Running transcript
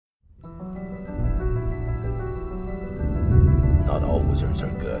wizards are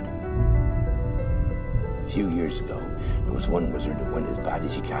good. A few years ago, there was one wizard that went as bad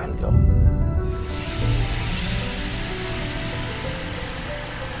as you can go.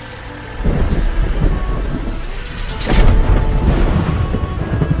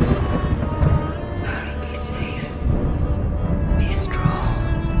 Harry, be safe. Be strong.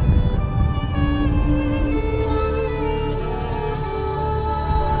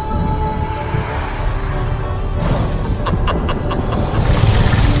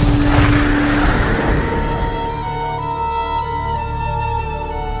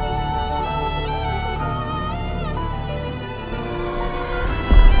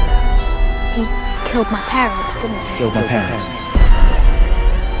 He killed my parents, didn't he? Killed my parents.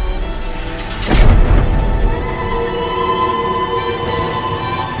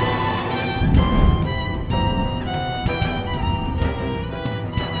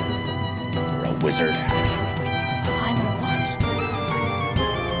 You're a wizard, Harry. I'm a what?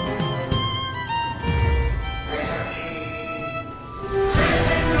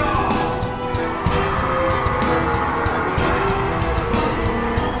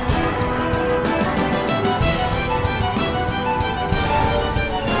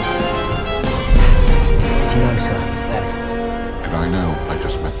 Do you know, sir, that And I know I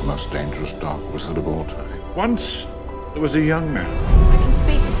just met the most dangerous dark wizard of all time. Once there was a young man. I can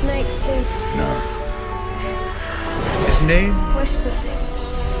speak to snakes too. No. His name, Whisper.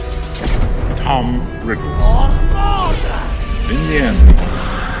 Tom Riddle. In the end,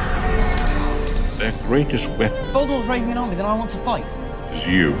 their greatest weapon Voldemort's raising an army that I want to fight. is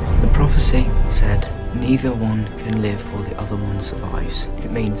you. The prophecy said neither one can live while the other one survives.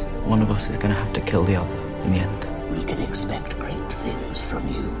 It means one of us is going to have to kill the other in the end. We can expect great things from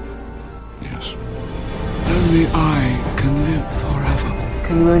you. Yes. Only I can live forever.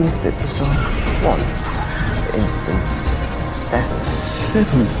 Can you only split the soul once? For instance, 7.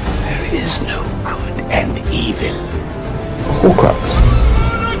 7. There is no good and evil. Horcrux.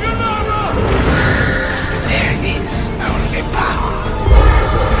 There is only power.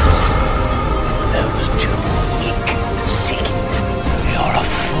 Those too weak to seek it. You're a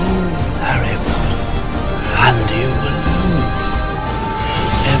fool, Harry Potter. And you will lose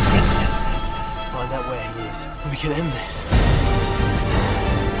everything. Find out where he is. We can end this.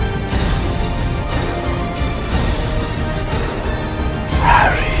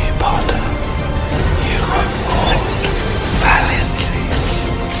 Harry Potter, you have fought valiantly.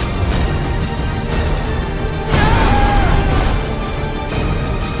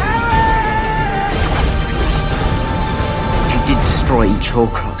 You did destroy each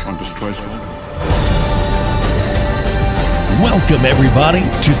Horcrux. One destroys one. Welcome, everybody,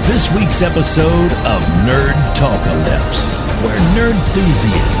 to this week's episode of Nerd Talkalypse, where nerd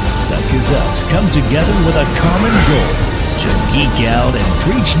enthusiasts such as us come together with a common goal to geek out and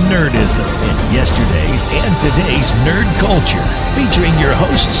preach nerdism in yesterday's and today's nerd culture, featuring your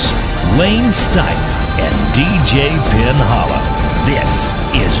hosts, Lane Stipe and DJ Penhollow. This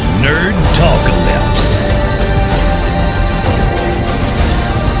is Nerd Talkalypse.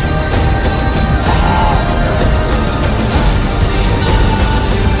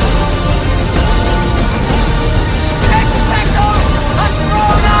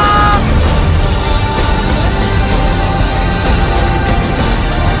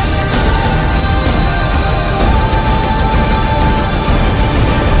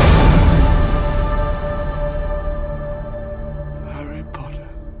 Harry Potter,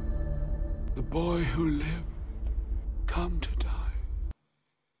 the boy who lived, come to die.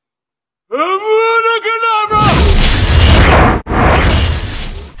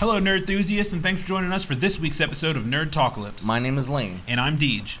 Hello, nerd enthusiasts, and thanks for joining us for this week's episode of Nerd Talkalypse. My name is Lane, And I'm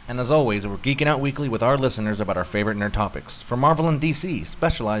Deej. and as always, we're geeking out weekly with our listeners about our favorite nerd topics. From Marvel and DC,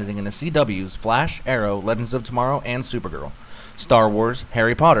 specializing in the CW's Flash, Arrow, Legends of Tomorrow, and Supergirl. Star Wars,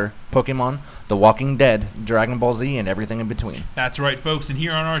 Harry Potter, Pokemon, The Walking Dead, Dragon Ball Z, and everything in between. That's right, folks, and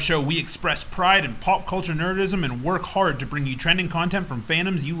here on our show, we express pride in pop culture nerdism and work hard to bring you trending content from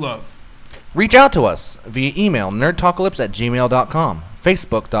fandoms you love. Reach out to us via email, nerdtalkalypse@gmail.com,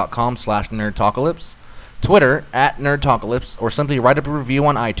 facebook.com/nerdtalkalypse, Twitter @nerdtalkalypse, or simply write up a review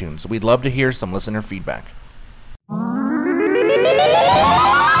on iTunes. We'd love to hear some listener feedback.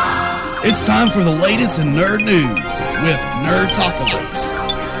 It's time for the latest in nerd news with Nerd Talkalypse.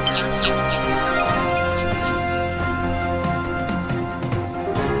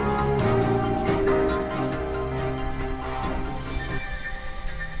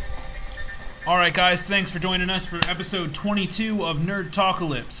 Alright, guys, thanks for joining us for episode 22 of Nerd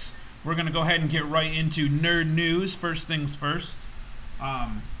Talkalypse. We're going to go ahead and get right into nerd news. First things first.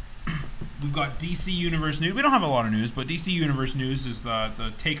 we've got DC Universe News. We don't have a lot of news, but DC Universe News is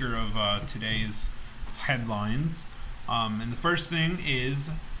the taker of today's headlines. And the first thing is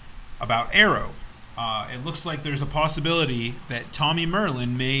about Arrow. It looks like there's a possibility that Tommy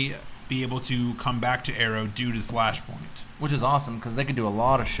Merlin may be able to come back to Arrow due to Flashpoint. Which is awesome, because they could do a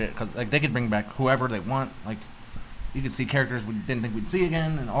lot of shit. Because like, they could bring back whoever they want. Like, you could see characters we didn't think we'd see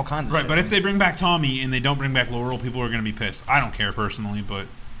again, and all kinds of shit. Right, but if they bring back Tommy and they don't bring back Laurel, people are going to be pissed. I don't care personally, but...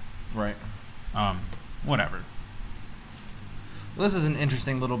 Right. Whatever. This is an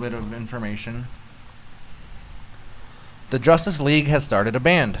interesting little bit of information. The Justice League has started a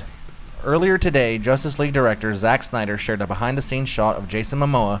band. Earlier today, Justice League director Zack Snyder shared a behind-the-scenes shot of Jason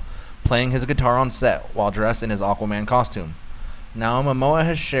Momoa playing his guitar on set while dressed in his Aquaman costume. Now, Momoa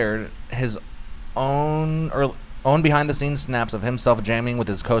has shared his own behind-the-scenes snaps of himself jamming with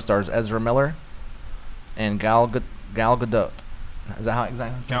his co-stars Ezra Miller and Gal Gadot. Is that how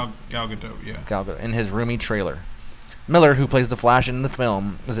exactly? Gal Gadot, yeah. Gal Gadot, in his roomy trailer. Miller, who plays the Flash in the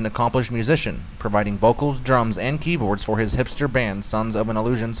film, is an accomplished musician, providing vocals, drums, and keyboards for his hipster band, Sons of an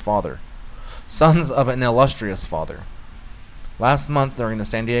Illustrious Father. Last month, during the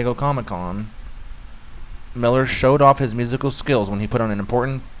San Diego Comic-Con, Miller showed off his musical skills when he put on an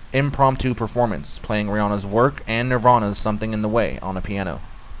important impromptu performance, playing Rihanna's Work and Nirvana's Something in the Way on a piano.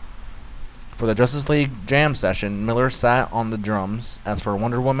 For the Justice League jam session, Miller sat on the drums. As for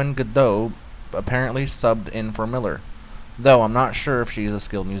Wonder Woman, Gadot apparently subbed in for Miller, though I'm not sure if she is a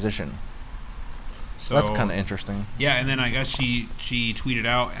skilled musician. So that's kind of interesting. Yeah, and then I guess she tweeted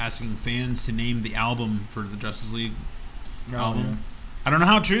out asking fans to name the album for the Justice League album. Yeah. I don't know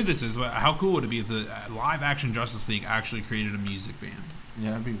how true this is, but how cool would it be if the live-action Justice League actually created a music band?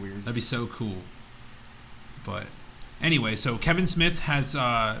 Yeah, that'd be weird. That'd be so cool. But anyway, so Kevin Smith has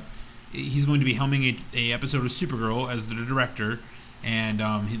he's going to be helming a episode of Supergirl as the director, and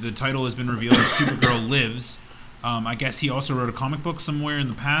the title has been revealed as Supergirl Lives. I guess he also wrote a comic book somewhere in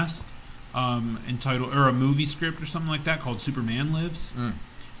the past, entitled, or a movie script or something like that called Superman Lives.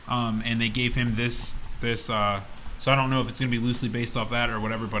 And they gave him this. So I don't know if it's going to be loosely based off that or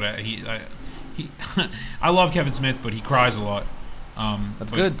whatever. But I love Kevin Smith, but he cries a lot.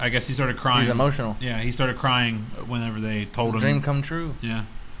 That's good. I guess he started crying. He's emotional. Yeah, he started crying whenever they told him. Dream come true. Yeah,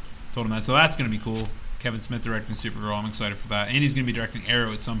 told him that. So that's going to be cool. Kevin Smith directing Supergirl. I'm excited for that. And he's going to be directing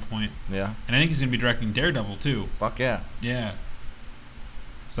Arrow at some point. Yeah. And I think he's going to be directing Daredevil too. Fuck yeah. Yeah.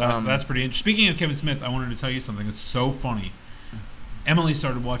 So that's pretty interesting. Speaking of Kevin Smith, I wanted to tell you something. It's so funny. Emily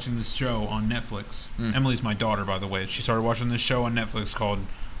started watching this show on Netflix. Emily's my daughter, by the way. She started watching this show on Netflix called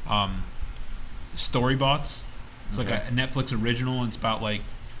Storybots. It's like a Netflix original, and it's about like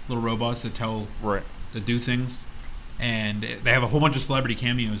little robots that that do things. And they have a whole bunch of celebrity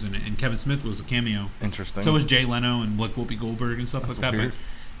cameos in it, and Kevin Smith was a cameo. Interesting. So was Jay Leno and like Whoopi Goldberg and stuff like that. Weird. But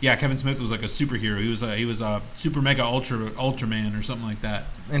yeah, Kevin Smith was like a superhero. He was a super mega Ultraman or something like that.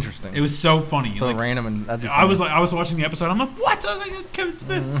 Interesting. It was so funny. So like, random, and I was watching the episode. I'm like, what? I was like, it's Kevin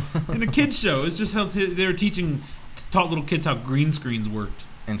Smith in a kids show. It's just how they were taught little kids how green screens worked.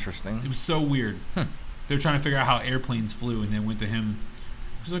 Interesting. It was so weird. They were trying to figure out how airplanes flew, and they went to him.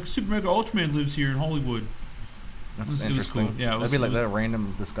 He's like, Super Mega Ultraman lives here in Hollywood. That's interesting. It was cool. Yeah, that'd be like that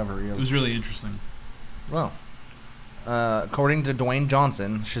random discovery. It was really interesting. Well, according to Dwayne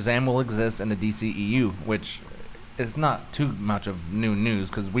Johnson, Shazam will exist in the DCEU, which is not too much of new news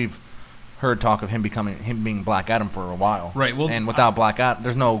because we've heard talk of him being Black Adam for a while. Right. Well, and without Black Adam,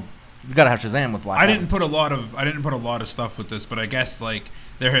 there's no. You gotta have Shazam with Black Adam. I didn't put a lot of stuff with this, but I guess like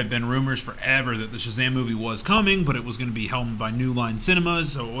there had been rumors forever that the Shazam movie was coming, but it was going to be helmed by New Line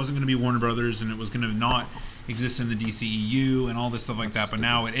Cinemas, so it wasn't going to be Warner Brothers, and it was going to not exist in the DCEU and all this stuff like that. But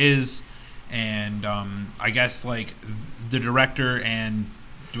now it is, and I guess like the director and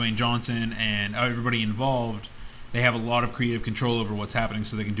Dwayne Johnson and everybody involved, they have a lot of creative control over what's happening,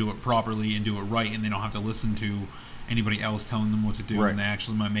 so they can do it properly and do it right, and they don't have to listen to anybody else telling them what to do, and they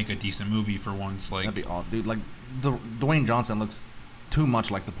actually might make a decent movie for once. Like that'd be awesome, dude. Like Dwayne Johnson looks too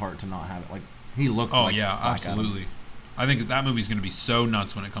much like the part to not have it. Like he looks. Oh like yeah, Black absolutely. Adam. I think that movie's gonna be so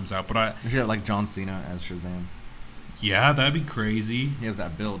nuts when it comes out. But you should have like John Cena as Shazam. Yeah, that'd be crazy. He has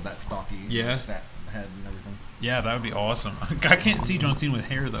that build, that stocky. Yeah. That head and everything. Yeah, that would be awesome. I can't see John Cena with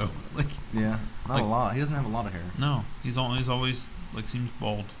hair though. Like. Yeah, not a lot. He doesn't have a lot of hair. No, he's always like seems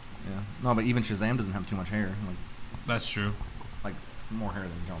bald. Yeah. No, but even Shazam doesn't have too much hair. Like, that's true. Like more hair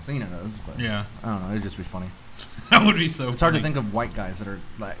than John Cena does. But yeah. I don't know. It'd just be funny. That would be so. It's hard to think of white guys that are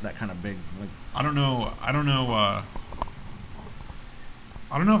that kind of big. Like I don't know. I don't know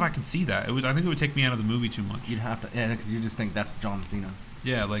if I can see that. I think it would take me out of the movie too much. You'd have to, yeah, because you just think that's John Cena.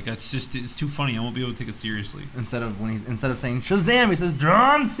 Yeah, like that's just it's too funny. I won't be able to take it seriously. Instead of saying Shazam, he says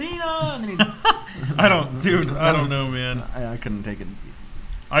John Cena. And then I don't know, man. I couldn't take it.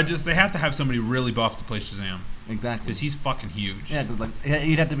 They have to have somebody really buff to play Shazam. Exactly. Because he's fucking huge. Yeah, because like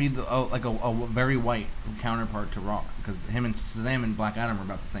he'd have to be a very white counterpart to Rock, because him and Shazam and Black Adam are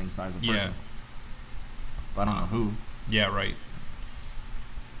about the same size of person. Yeah. But I don't know who. Yeah, right.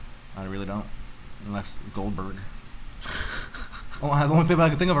 I really don't, unless Goldberg. The only people I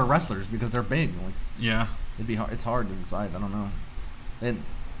can think of are wrestlers because they're big. Like, yeah. It'd be hard. It's hard to decide. I don't know.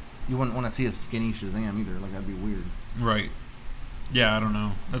 You wouldn't want to see a skinny Shazam either. Like that'd be weird. Right. Yeah, I don't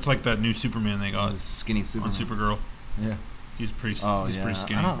know. That's like that new Superman they got. Skinny Superman. On Supergirl. Yeah. He's pretty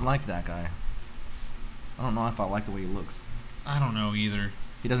skinny. I don't like that guy. I don't know if I like the way he looks. I don't know either.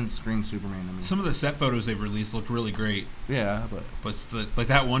 He doesn't scream Superman to me. Some of the set photos they've released looked really great. Yeah, but like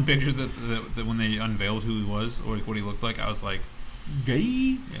that one picture that when they unveiled who he was or what he looked like, I was like, gay.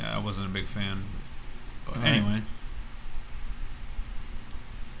 Yeah, I wasn't a big fan. But anyway.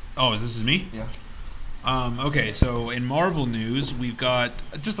 Oh, this is me? Yeah. Okay, so in Marvel news, we've got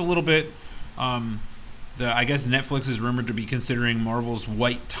just a little bit. I guess Netflix is rumored to be considering Marvel's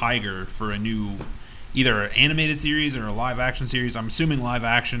White Tiger for a new, either an animated series or a live action series. I'm assuming live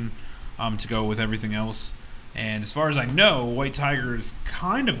action, to go with everything else. And as far as I know, White Tiger is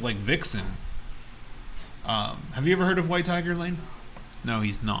kind of like Vixen. Have you ever heard of White Tiger, Lane? No,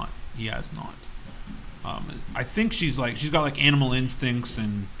 he's not. He has not. I think she's got like animal instincts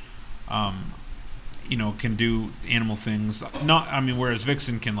and, can do animal things. Whereas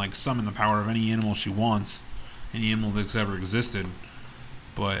Vixen can like summon the power of any animal she wants, any animal that's ever existed.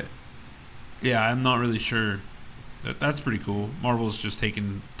 But yeah, I'm not really sure. That's pretty cool. Marvel's just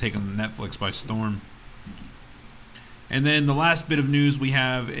taken Netflix by storm. And then the last bit of news we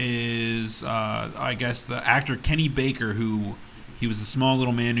have is, I guess, the actor Kenny Baker, he was a small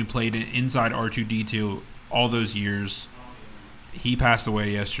little man who played inside R2-D2 all those years. He passed away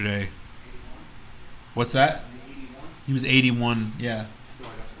yesterday. What's that? He was 81. Yeah.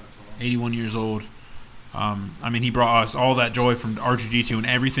 81 years old. He brought us all that joy from R2-D2 and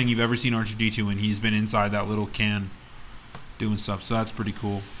everything you've ever seen R2-D2, and he's been inside that little can doing stuff. So that's pretty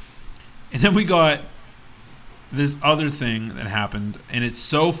cool. And then we got this other thing that happened, and it's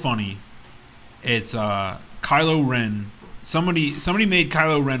so funny. It's Kylo Ren. Somebody made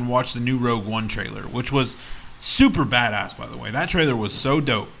Kylo Ren watch the new Rogue One trailer, which was super badass, by the way. That trailer was so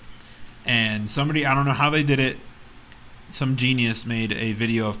dope. And somebody, I don't know how they did it, some genius made a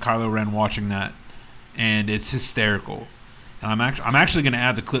video of Kylo Ren watching that, and it's hysterical. And I'm actually going to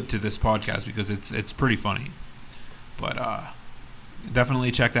add the clip to this podcast because it's pretty funny. But definitely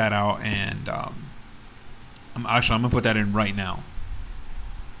check that out, and I'm going to put that in right now.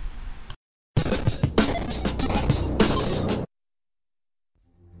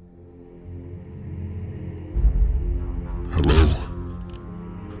 Hello,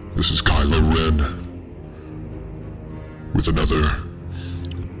 this is Kylo Ren with another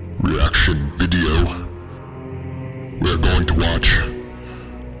reaction video. We're going to watch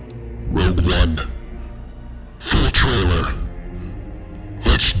Rogue One full trailer.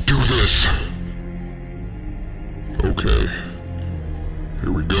 Let's do this. Okay,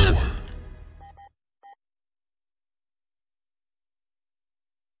 here we go.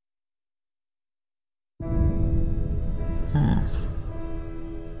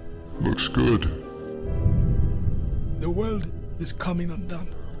 Looks good. The world is coming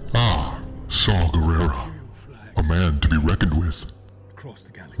undone. Ah, Saw Gerrera, a man to be reckoned with.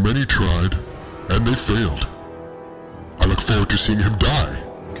 Many tried, and they failed. I look forward to seeing him die.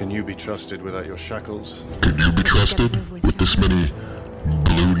 Can you be trusted without your shackles? Can you be trusted with this many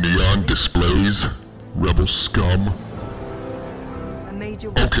blue neon displays? Rebel scum.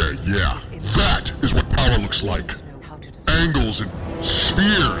 Okay, yeah, that is what power looks like. Angles and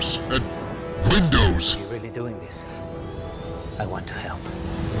spheres and windows. You're really doing this? I want to help.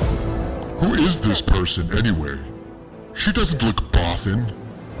 Who is this person anyway? She doesn't look Bothan.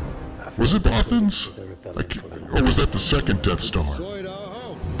 Was it Bothan's? Or was that the second Death Star?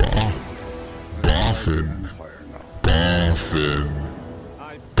 Bothan. Bothan.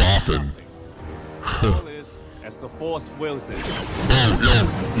 As the Force wills it.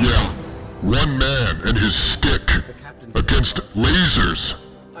 Oh, yeah. One man and his stick against lasers.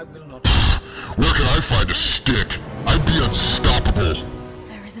 Where can I find a stick? I'd be unstoppable.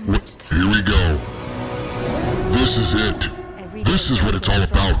 Here we go. This is it. This is what it's all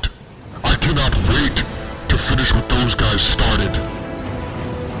about. I cannot wait to finish what those guys started.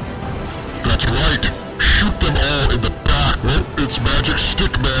 That's right. Shoot them all in the back. Well, it's Magic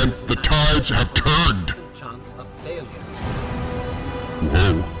Stick Man. The tides have turned.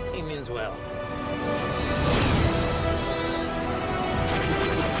 Hello? He means well.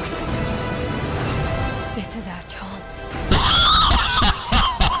 This is our chance.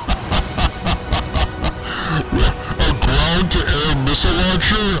 A ground-to-air missile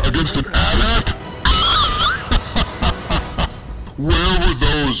launcher against an AT-AT? Where were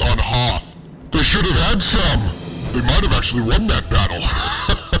those on Hoth? They should have had some. They might have actually won that battle.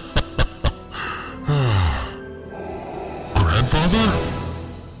 Grandfather?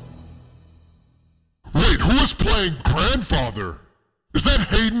 Wait, who is playing Grandfather? Is that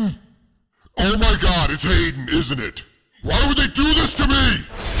Hayden? Oh my god, it's Hayden, isn't it? Why would they do this to me?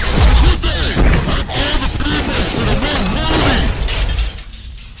 Why would they? Out of all the people in a one movie!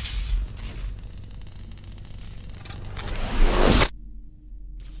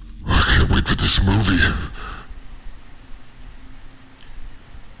 I can't wait for this movie.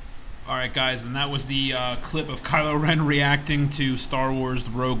 Alright guys, and that was the clip of Kylo Ren reacting to Star Wars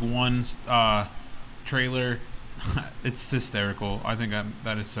Rogue One trailer. It's hysterical. I think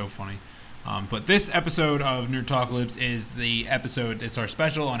that is so funny. But this episode of Nerd Talkalypse is the episode, it's our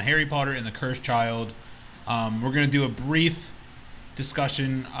special on Harry Potter and the Cursed Child. We're going to do a brief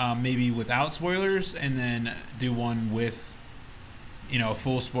discussion, maybe without spoilers, and then do one with, you know,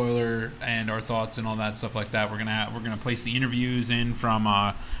 full spoiler and our thoughts and all that stuff like that. We're gonna place the interviews in from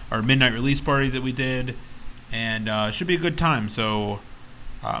our midnight release party that we did, and it should be a good time. So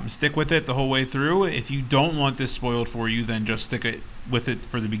stick with it the whole way through. If you don't want this spoiled for you, then just stick it with it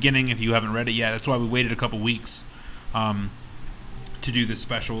for the beginning if you haven't read it yet. That's why we waited a couple weeks to do this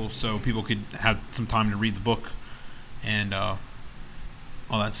special, so people could have some time to read the book and all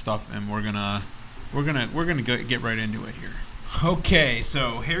that stuff. And we're gonna get right into it here. Okay,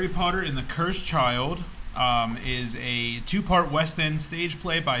 so Harry Potter and the Cursed Child is a two-part West End stage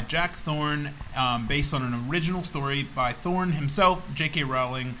play by Jack Thorne, based on an original story by Thorne himself, J.K.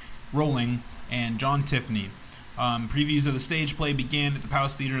 Rowling, and John Tiffany. Previews of the stage play began at the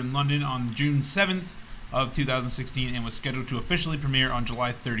Palace Theatre in London on June 7th of 2016 and was scheduled to officially premiere on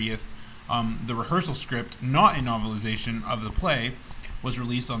July 30th. The rehearsal script, not a novelization of the play, was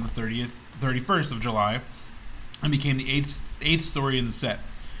released on the 31st of July and became the eighth story in the set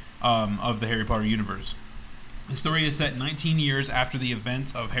of the Harry Potter universe. The story is set 19 years after the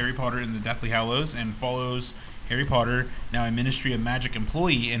events of Harry Potter and the Deathly Hallows and follows Harry Potter, now a Ministry of Magic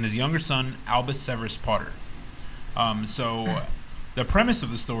employee, and his younger son, Albus Severus Potter. So the premise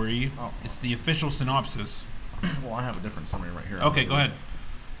of the story is the official synopsis. Well, I have a different summary right here. Okay, go ahead.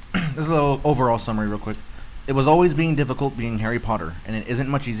 This is a little overall summary real quick. It was always being difficult being Harry Potter, and it isn't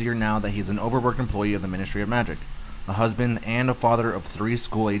much easier now that he's an overworked employee of the Ministry of Magic, a husband and a father of 3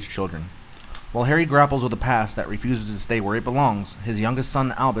 school-aged children. While Harry grapples with a past that refuses to stay where it belongs, his youngest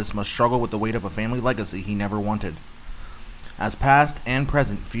son Albus must struggle with the weight of a family legacy he never wanted. As past and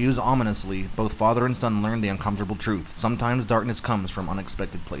present fuse ominously, both father and son learn the uncomfortable truth. Sometimes darkness comes from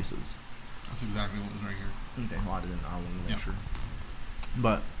unexpected places. That's exactly what was right here. Okay, well, I wanted to make sure.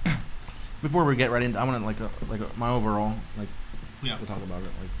 But before we get right into, I want to my overall we'll talk about it.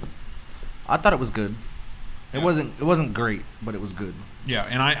 I thought it was good. It wasn't great, but it was good. Yeah,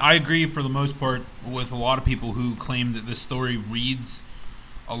 and I agree for the most part with a lot of people who claim that this story reads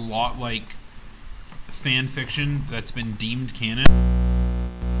a lot like fan fiction that's been deemed canon.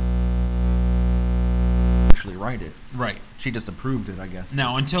 Actually write it. Right. She just approved it, I guess.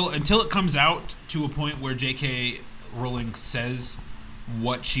 Now, until it comes out to a point where J.K. Rowling says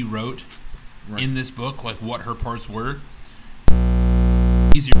what she wrote in this book, like what her parts were,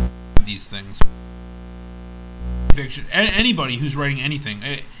 easier to these things. Fiction. Anybody who's writing anything,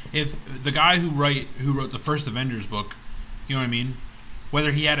 if the guy who wrote the first Avengers book, you know what I mean,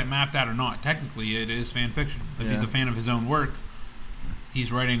 whether he had it mapped out or not, technically it is fan fiction. If he's a fan of his own work,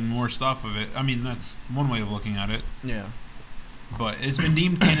 he's writing more stuff of it. I mean, that's one way of looking at it. Yeah. But it's been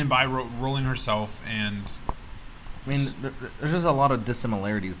deemed canon by Rowling herself, and I mean, there's just a lot of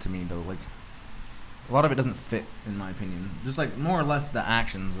dissimilarities to me, though. Like, a lot of it doesn't fit, in my opinion. Just like more or less the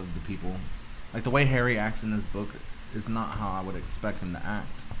actions of the people. Like the way Harry acts in this book is not how I would expect him to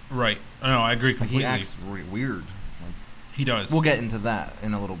act. Right. No, I agree completely. Like, he acts weird. Like, he does. We'll get into that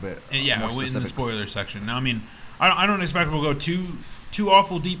in a little bit. Yeah, in the spoiler section. Now, I mean, I don't expect we'll go too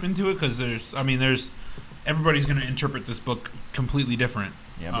awful deep into it because there's everybody's going to interpret this book completely different.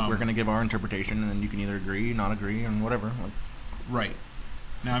 Yeah, but we're going to give our interpretation, and then you can either agree, not agree, and whatever. Like, right.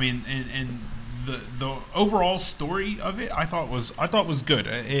 Now, I mean, and the overall story of it, I thought was good.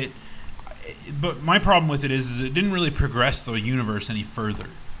 But my problem with it is it didn't really progress the universe any further.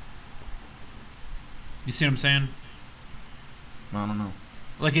 You see what I'm saying? I don't know.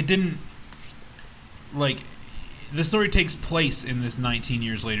 Like, it didn't, like the story takes place in this 19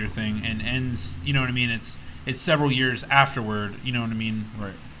 years later thing and ends, you know what I mean? It's several years afterward, you know what I mean?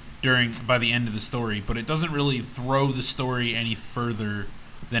 Right. By the end of the story, but it doesn't really throw the story any further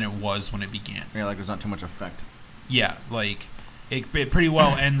than it was when it began. Yeah, like there's not too much effect. Yeah, like it pretty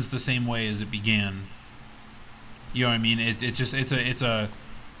well ends the same way as it began. You know what I mean? It's a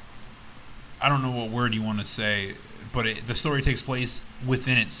I don't know what word you want to say, but the story takes place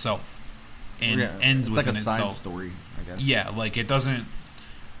within itself and ends within itself. It's like a side story, I guess. Yeah, like it doesn't.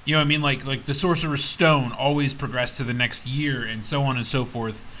 You know what I mean? Like the Sorcerer's Stone always progressed to the next year and so on and so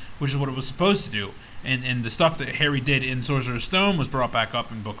forth, which is what it was supposed to do. And the stuff that Harry did in Sorcerer's Stone was brought back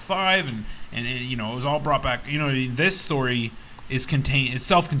up in Book 5, and it, you know, it was all brought back. You know what I mean? This story is contained. It's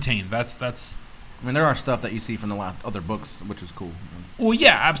self-contained. That's. I mean, there are stuff that you see from the last other books, which is cool. Well,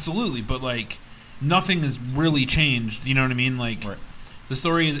 yeah, absolutely, but like nothing has really changed. You know what I mean? Like the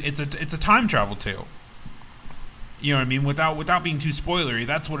story is it's a time travel tale. You know what I mean? Without being too spoilery,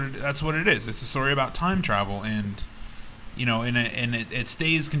 that's what it is. It's a story about time travel, and you know, and it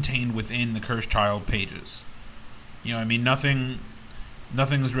stays contained within the Cursed Child pages. You know what I mean? Nothing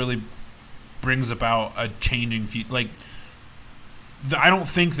is really brings about a changing future. Like I don't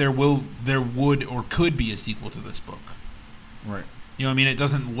think there would or could be a sequel to this book. Right. You know what I mean? It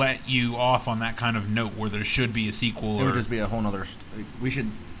doesn't let you off on that kind of note where there should be a sequel. It would just be a whole nother. There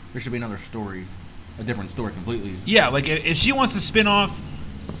should be another story, a different story completely. Yeah, like if she wants to spin off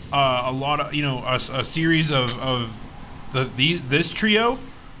a lot of, you know, a series of this trio,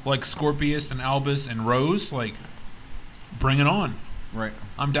 like Scorpius and Albus and Rose, like bring it on. Right.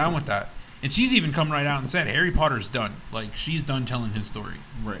 I'm down with that. And she's even come right out and said Harry Potter's done. Like she's done telling his story.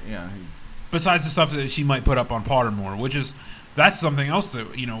 Right. Yeah. Besides the stuff that she might put up on Pottermore, that's something else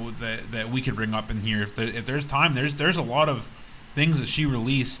that, you know, that we could bring up in here if there's time. There's a lot of things that she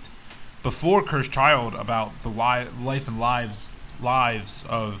released before Cursed Child about the life and lives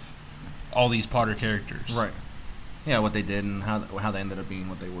of all these Potter characters. Right. Yeah, what they did and how they ended up being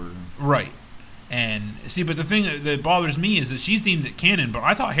what they were. Right. And see, but the thing that bothers me is that she's deemed it canon, but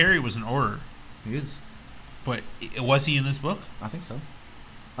I thought Harry was an Auror. He is. But was he in this book? I think so.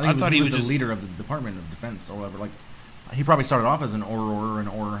 I thought he was the leader of the Department of Defense or whatever. Like, he probably started off as an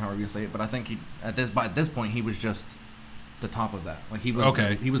Auror, however you say it. But I think at this point he was just the top of that. Like he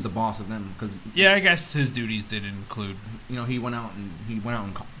was he was the boss of them. Cause, yeah, I guess his duties did include. You know, he went out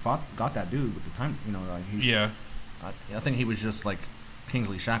and got that dude with the time. You know, like yeah. I think he was just like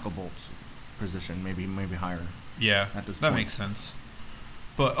Kingsley Shacklebolt's position, maybe higher. Yeah, at this that point. makes sense.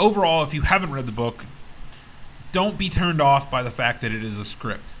 But overall, if you haven't read the book, don't be turned off by the fact that it is a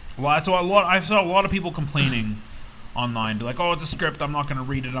script. Well, I saw a lot of people complaining online, be like, "Oh, it's a script. I'm not going to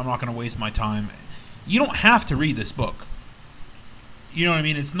read it. I'm not going to waste my time." You don't have to read this book. You know what I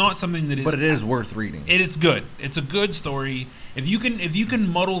mean? It's not something that is. But it is worth reading. It is good. It's a good story. If you can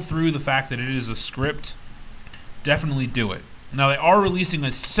muddle through the fact that it is a script, definitely do it. Now, they are releasing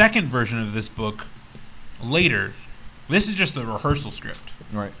a second version of this book later. This is just the rehearsal script.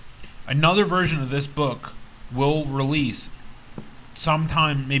 Right. Another version of this book will release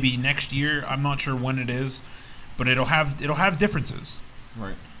sometime maybe next year. I'm not sure when it is, but it'll have differences.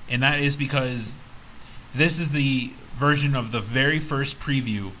 Right. And that is because this is the version of the very first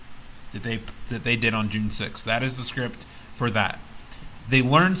preview that they did on June 6th. That is the script for that. They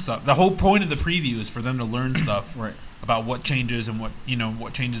learn stuff. The whole point of the preview is for them to learn stuff. Right. About what changes and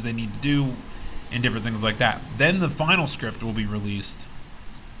what changes they need to do and different things like that. Then the final script will be released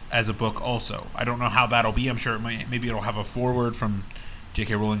as a book also. I don't know how that'll be. I'm sure maybe it'll have a foreword from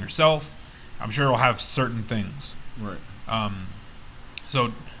J.K. Rowling herself. I'm sure it'll have certain things. Right.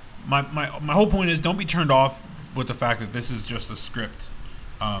 So my whole point is don't be turned off with the fact that this is just a script.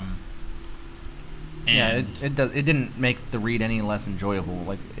 Yeah, it didn't make the read any less enjoyable.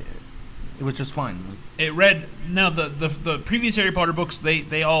 Like it was just fine. It read now the previous Harry Potter books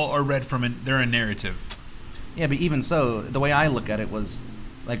they all are read from they're a narrative. Yeah, but even so, the way I look at it was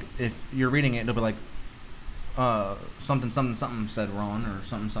like if you're reading it, it'll be like something said Ron or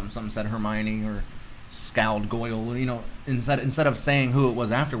something said Hermione or scowled Goyle. You know, instead of saying who it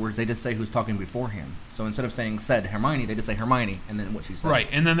was afterwards, they just say who's talking beforehand. So instead of saying said Hermione, they just say Hermione and then what she said. Right,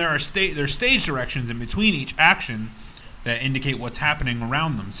 and then there's stage directions in between each action that indicate what's happening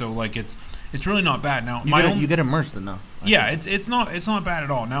around them. So like it's really not bad. Now you get immersed enough. Yeah, it's not bad at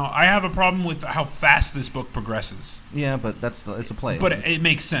all. Now I have a problem with how fast this book progresses. Yeah, but it's a play. But it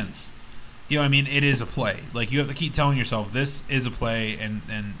makes sense. You know what I mean? It is a play. Like you have to keep telling yourself this is a play and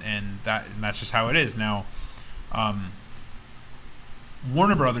that's just how it is. Now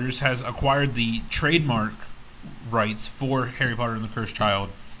Warner Brothers has acquired the trademark rights for Harry Potter and the Cursed Child,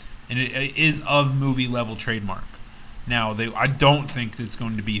 and it is of movie level trademark. Now, I don't think it's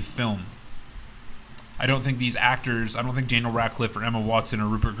going to be film. I don't think these actors, I don't think Daniel Radcliffe or Emma Watson or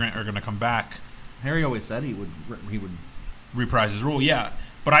Rupert Grint are going to come back. Harry always said he would reprise his role, yeah.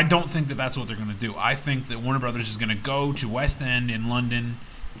 But I don't think that that's what they're going to do. I think that Warner Brothers is going to go to West End in London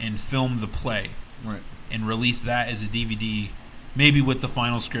and film the play. Right. And release that as a DVD, maybe with the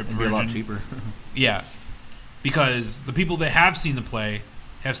final script It'd version. Be a lot cheaper. Yeah. Because the people that have seen the play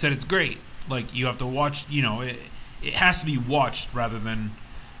have said it's great. Like, you have to watch, it has to be watched rather than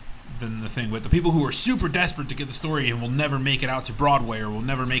the thing. But the people who are super desperate to get the story and will never make it out to Broadway or will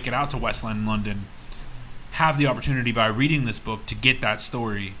never make it out to West End, London, have the opportunity by reading this book to get that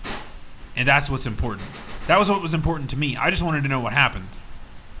story. And that's what's important. That was what was important to me. I just wanted to know what happened.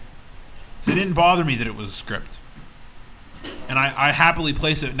 So it didn't bother me that it was a script. And I happily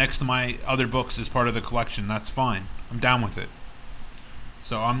place it next to my other books as part of the collection. That's fine. I'm down with it.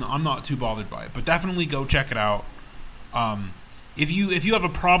 So I'm not too bothered by it. But definitely go check it out. If you have a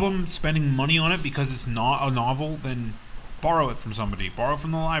problem spending money on it because it's not a novel, then borrow it from somebody. Borrow it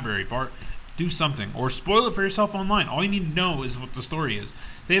from the library. Do something. Or spoil it for yourself online. All you need to know is what the story is.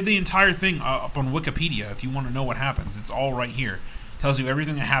 They have the entire thing up on Wikipedia if you want to know what happens. It's all right here. Tells you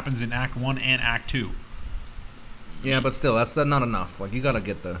everything that happens in Act 1 and Act 2. Yeah, but still, that's not enough. Like, you gotta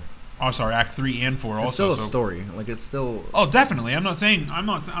get the... Oh, sorry, Act 3 and 4 also. It's still a story. Like, it's still... Oh, definitely. I'm saying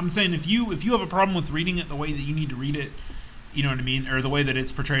if you have a problem with reading it the way that you need to read it, you know what I mean, or the way that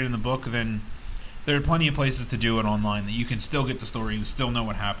it's portrayed in the book, then there are plenty of places to do it online that you can still get the story and still know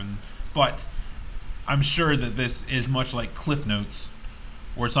what happened. But I'm sure that this is much like Cliff Notes,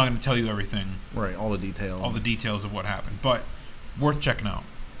 where it's not going to tell you everything. Right, all the details of what happened. But worth checking out.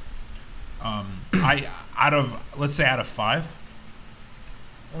 Let's say out of 5.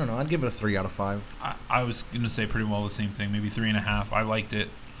 I don't know. I'd give it a 3 out of 5. I was gonna say pretty well the same thing. Maybe 3.5. I liked it.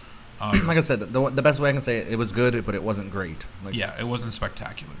 Like I said, the best way I can say it was good, but it wasn't great. Like, yeah, it wasn't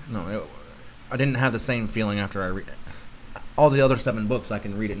spectacular. No, I didn't have the same feeling after I read all the other 7 books. I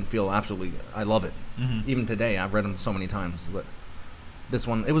can read it and feel absolutely. I love it. Mm-hmm. Even today, I've read them so many times, but this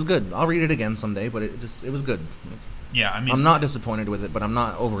one, it was good. I'll read it again someday, but it was good. Yeah, I mean, I'm not disappointed with it, but I'm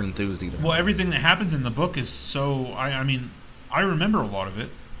not over enthused either. Well, everything that happens in the book is so. I mean, I remember a lot of it.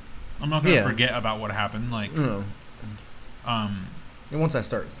 I'm not gonna forget about what happened. Like, no. And once I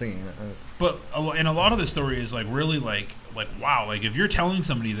start seeing it. But and a lot of the story is like really like wow. Like, if you're telling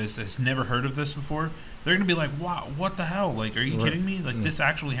somebody this that's never heard of this before, they're gonna be like, wow, what the hell? Like, are you kidding me? Like, this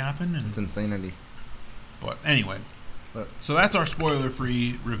actually happened? And, it's insanity. But anyway, so that's our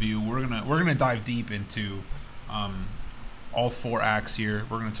spoiler-free review. We're gonna dive deep into all 4 acts here.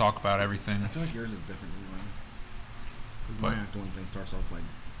 We're gonna talk about everything. I feel like yours is different than mine. My act 1 thing starts off like.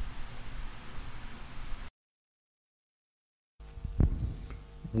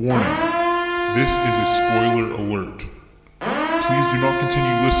 Warning. This is a spoiler alert. Please do not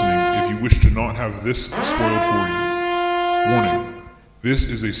continue listening if you wish to not have this spoiled for you. Warning. This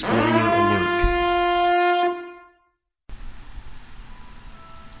is a spoiler alert.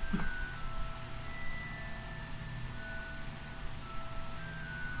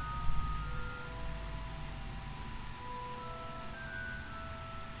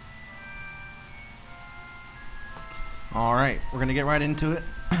 Alright, we're going to get right into it.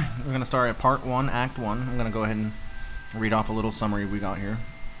 We're going to start at Part 1, Act 1. I'm going to go ahead and read off a little summary we got here.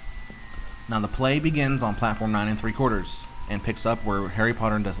 Now, the play begins on platform 9 3/4 and picks up where Harry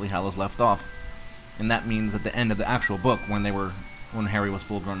Potter and Deathly Hallows left off. And that means at the end of the actual book, when Harry was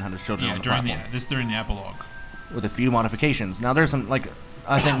full grown and had his children on the platform. During the epilogue. With a few modifications. Now, there's some,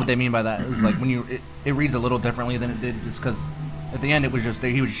 I think what they mean by that is, when it reads a little differently than it did, just because at the end it was just,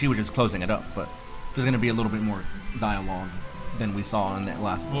 she was just closing it up, but there's going to be a little bit more dialogue than we saw in that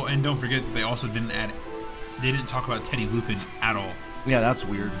last book. Well, and don't forget that they also didn't talk about Teddy Lupin at all. Yeah, that's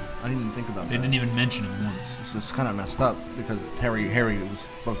weird. I didn't even think about that. They didn't even mention him once. It's just kind of messed up because Harry was...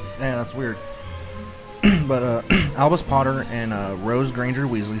 Yeah, that's weird. But Albus Potter and Rose Granger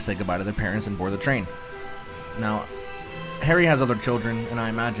Weasley say goodbye to their parents and board the train. Now, Harry has other children, and I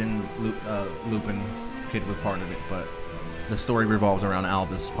imagine Lupin's kid was part of it, but the story revolves around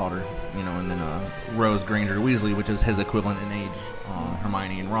Albus Potter, and then Rose Granger Weasley, which is his equivalent in age,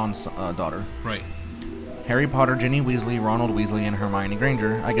 Hermione and Ron's daughter. Right. Harry Potter, Ginny Weasley, Ronald Weasley, and Hermione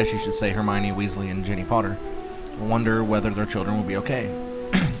Granger, I guess you should say Hermione Weasley and Ginny Potter, wonder whether their children will be okay.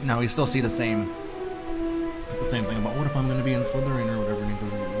 Now, we still see the same thing about, what if I'm going to be in Slytherin or whatever, and he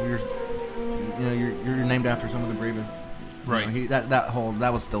goes, you're named after some of the bravest. Right.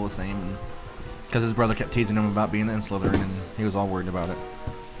 That was still the same, because his brother kept teasing him about being in Slytherin, and he was all worried about it.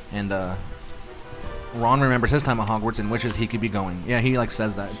 And Ron remembers his time at Hogwarts and wishes he could be going. Yeah, he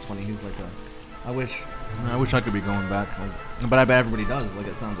says that. It's funny. He's like, I wish I wish I could be going back, but I bet everybody does. Like,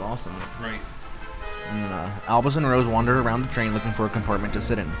 it sounds awesome. Right. And Albus and Rose wander around the train looking for a compartment to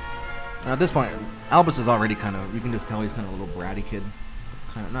sit in. Now, at this point, Albus is already kind of, you can just tell he's kind of a little bratty kid.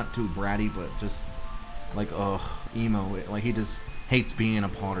 Kind of, not too bratty, but just like, emo. Like, he just hates being a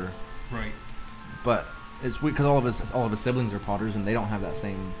Potter. Right. But it's weird because all of his siblings are Potters, and they don't have that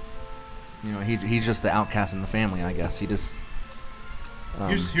same, you know, he's just the outcast in the family, I guess. He just...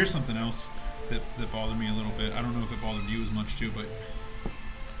 Here's something else that bothered me a little bit. I don't know if it bothered you as much too, but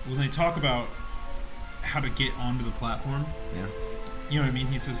when they talk about how to get onto the platform, yeah, you know what I mean?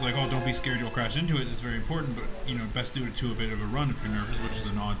 He says like, "Oh, don't be scared, you'll crash into it." It's very important, but you know, best do it to a bit of a run if you're nervous, which is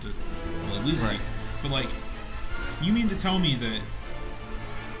a nod to Willie Weasley. Right. But like, you mean to tell me that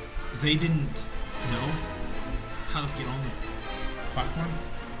they didn't know how to get on the platform?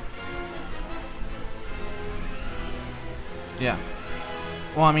 Yeah.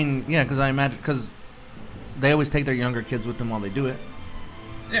 Well, I mean, yeah, because they always take their younger kids with them while they do it.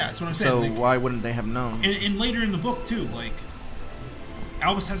 Yeah, that's what I'm saying. So like, why wouldn't they have known? And later in the book too, like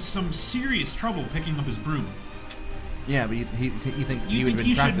Albus has some serious trouble picking up his broom. Yeah, but you think you would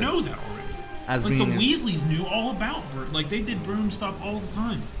he should know that already. As like being the Weasleys knew all about like they did broom stuff all the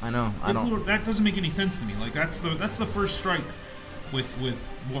time. I know. That doesn't make any sense to me. Like that's the first strike with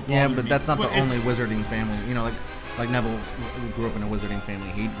what. Yeah, but me. that's not but the only wizarding family. You know, like Neville grew up in a wizarding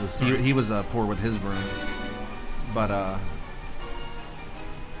family. He was poor with his broom, but I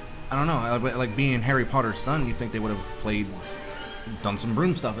don't know. Like being Harry Potter's son, you think they would have done some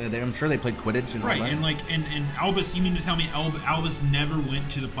broom stuff. I'm sure they played Quidditch and all that. And like and Albus, you mean to tell me Albus never went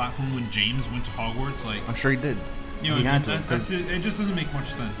to the platform when James went to Hogwarts? Like I'm sure he did. You know, he had to. It just doesn't make much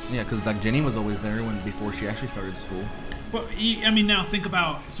sense. Yeah, because like Ginny was always there before she actually started school. But I mean, now think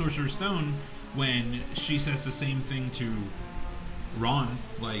about Sorcerer's Stone when she says the same thing to Ron.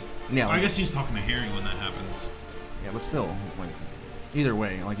 Like, yeah, I guess she's talking to Harry when that happens. Yeah, but still, like, either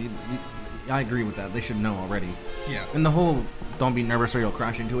way, like, I agree with that. They should know already. Yeah. And the whole "don't be nervous or you'll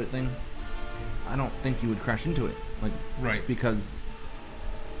crash into it" thing, I don't think you would crash into it. Like, right? Because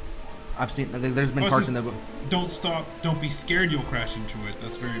I've seen there's been parts in the book. Don't be scared, you'll crash into it.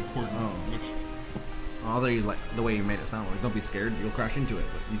 That's very important. Oh. Although you like the way you made it sound, like don't be scared, you'll crash into it.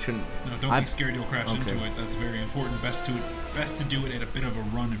 But you shouldn't. No, don't be scared, you'll crash into it. That's very important. Best to do it at a bit of a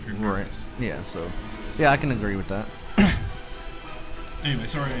run if you're nervous. Right. Yeah. So, yeah, I can agree with that. Anyway,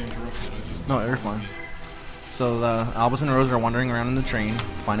 sorry I interrupted. No, you're fine. So Albus and Rose are wandering around in the train,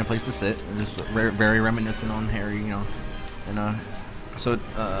 find a place to sit. They're just very reminiscent on Harry, you know. And so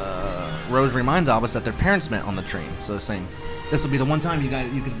Rose reminds Albus that their parents met on the train. So saying, this will be the one time you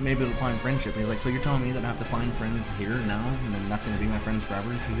could maybe find friendship. And he's like, so you're telling me that I have to find friends here now, and then that's going to be my friends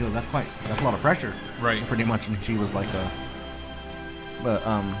forever? And she goes, that's a lot of pressure. Right. Pretty much. And she was like,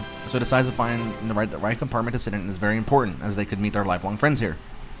 so decides to find the right compartment to sit in is very important, as they could meet their lifelong friends here.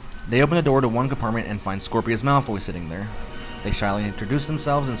 They open the door to one compartment and find Scorpius Malfoy sitting there. They shyly introduce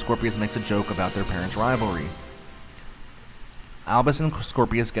themselves, and Scorpius makes a joke about their parents' rivalry. Albus and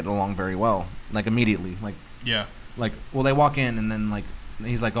Scorpius get along very well, like immediately. Like, yeah. Like, well, they walk in, and then like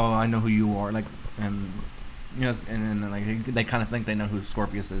he's like, "Oh, I know who you are," like, and you know, and then like they kind of think they know who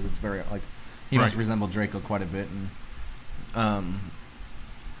Scorpius is. It's very like he must resemble Draco quite a bit, and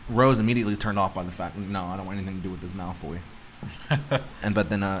Rose immediately turned off by the fact, no, I don't want anything to do with this Malfoy. But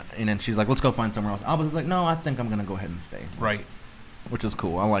then she's like, let's go find somewhere else. Albus is like, no, I think I'm gonna go ahead and stay. Right. Which is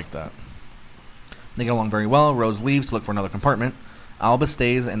cool. I like that. They get along very well. Rose leaves to look for another compartment. Albus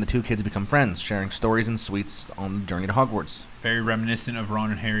stays, and the two kids become friends, sharing stories and sweets on the journey to Hogwarts. Very reminiscent of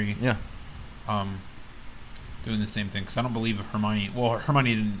Ron and Harry. Yeah. Doing the same thing, because I don't believe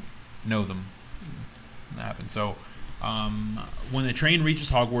Hermione didn't know them. That happened. So, when the train reaches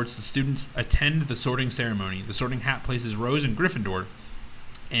Hogwarts, the students attend the sorting ceremony. The sorting hat places Rose in Gryffindor,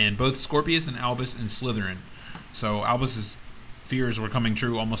 and both Scorpius and Albus in Slytherin. So Albus's fears were coming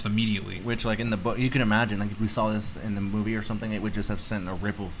true almost immediately. Which, like, in the book, you can imagine, like, if we saw this in the movie or something, it would just have sent a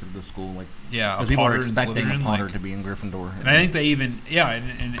ripple through the school. Like, yeah, because people are expecting a Potter to be in Gryffindor. And I think they even,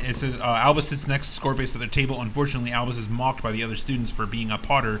 and it says Albus sits next to Scorpius at their table. Unfortunately, Albus is mocked by the other students for being a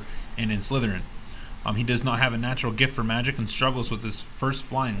Potter and in Slytherin. He does not have a natural gift for magic and struggles with his first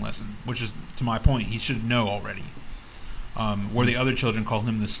flying lesson, which is, to my point, he should know already. Where the other children call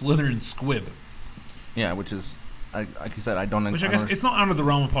him the Slytherin Squib. Yeah, which is, like you said, I don't. Which I guess it's not out of the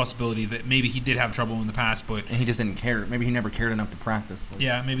realm of possibility that maybe he did have trouble in the past, but and he just didn't care. Maybe he never cared enough to practice. Like,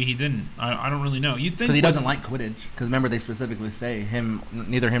 yeah, maybe he didn't. I don't really know. You'd think because he doesn't like Quidditch. Because remember, they specifically say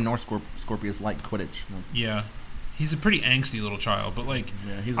neither him nor Scorpius liked Quidditch. Like, yeah. He's a pretty angsty little child, but like,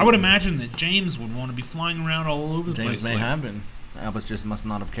 yeah, I would imagine that James would want to be flying around all over the place. James may have been. Albus just must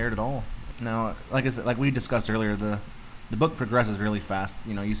not have cared at all. Now, like I said, like we discussed earlier, the book progresses really fast.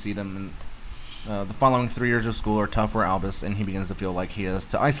 You know, you see them, and the following 3 years of school are tough for Albus, and he begins to feel like he has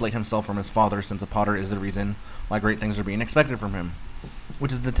to isolate himself from his father, since a Potter is the reason why great things are being expected from him,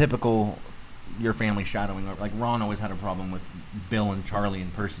 which is the typical your family shadowing. Like Ron always had a problem with Bill and Charlie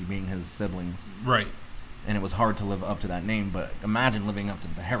and Percy being his siblings, right? And it was hard to live up to that name. But imagine living up to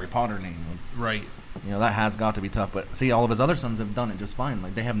the Harry Potter name, right? You know, that has got to be tough. But see, all of his other sons have done it just fine.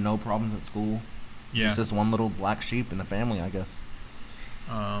 Like, they have no problems at school. Yeah. It's just one little black sheep in the family, I guess.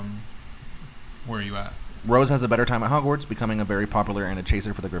 Where are you at? Rose has a better time at Hogwarts, becoming a very popular and a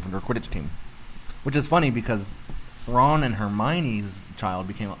chaser for the Gryffindor Quidditch team. Which is funny because Ron and Hermione's child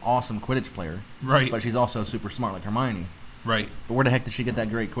became an awesome Quidditch player. Right. But she's also super smart like Hermione. Right. But where the heck did she get that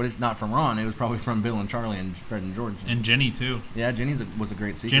great Quidditch? Not from Ron. It was probably from Bill and Charlie and Fred and George. And Jenny, too. Yeah, Jenny was a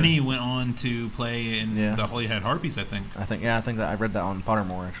great seeker. Jenny went on to play in the Holyhead Harpies, I think. I think that I read that on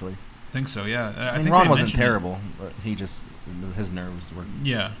Pottermore, actually. I think so, yeah. I mean, Ron wasn't terrible, but he just, his nerves were...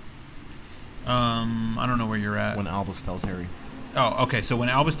 Yeah. I don't know where you're at. When Albus tells Harry. Oh, okay. So when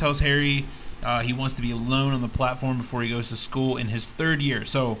Albus tells Harry he wants to be alone on the platform before he goes to school in his 3rd year.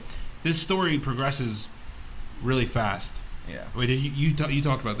 So this story progresses really fast. Yeah. Wait, did you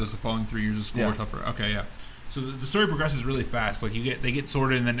talked about this? The following 3 years of school yeah. are tougher. Okay, yeah. So the story progresses really fast. Like they get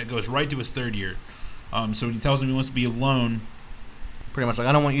sorted, and then it goes right to his 3rd year. So when he tells him he wants to be alone, pretty much like,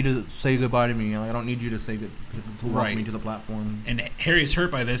 I don't want you to say goodbye to me. I don't need you to say to walk me to the platform. And Harry is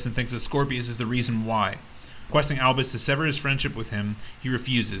hurt by this and thinks that Scorpius is the reason why. Requesting Albus to sever his friendship with him, he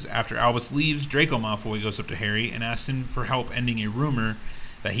refuses. After Albus leaves, Draco Malfoy goes up to Harry and asks him for help ending a rumor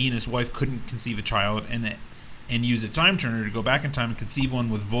that he and his wife couldn't conceive a child, and use a time turner to go back in time and conceive one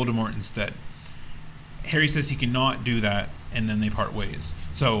with Voldemort instead. Harry says he cannot do that, and then they part ways.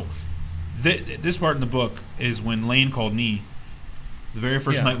 So this part in the book is when Lane called me. The very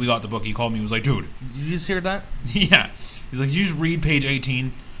first night we got the book, he called me. He was like, "Dude, did you just hear that?" Yeah. He's like, "Did you just read page 18?"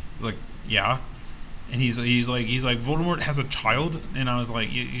 I was like, "Yeah." And he's like, "Voldemort has a child," and I was like,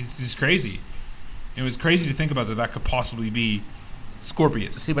 "He's crazy." It was crazy to think about that could possibly be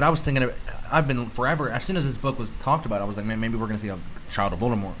Scorpius. See, but I was thinking I've been forever. As soon as this book was talked about, I was like, man, maybe we're gonna see a child of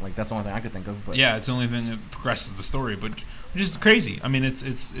Voldemort. Like, that's the only thing I could think of. But yeah, it's the only thing that progresses the story, but which is crazy. I mean, it's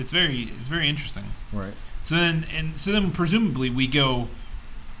very interesting. Right. So then presumably we go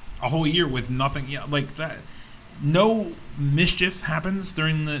a whole year with nothing. Yeah, like that. No mischief happens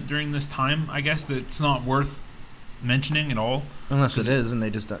during this time. I guess that's not worth mentioning at all. Unless it is, and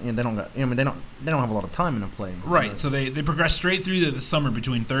they just they don't have a lot of time in a play. Right. So they progress straight through the summer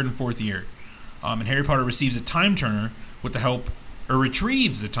between 3rd and 4th year, and Harry Potter receives a time turner with the help, or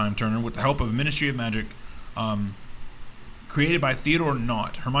retrieves a time turner with the help of Ministry of Magic, created by Theodore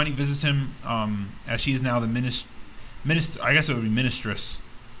Nott. Hermione visits him as she is now the I guess it would be ministress,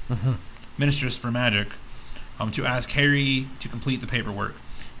 ministress for magic, to ask Harry to complete the paperwork.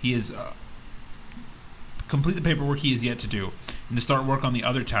 He is complete the paperwork he is yet to do, and to start work on the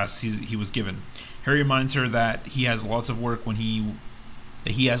other tasks he was given. Harry reminds her that he has lots of work he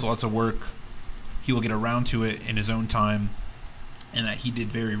will get around to it in his own time, and that he did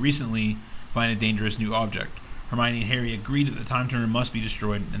very recently find a dangerous new object. Hermione and Harry agree that the time turner must be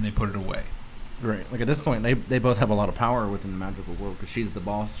destroyed, and they put it away. Right. Like, at this point, they both have a lot of power within the magical world, because she's the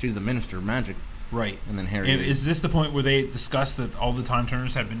boss, she's the minister of magic. Right. And then Harry. Is this the point where they discuss that all the time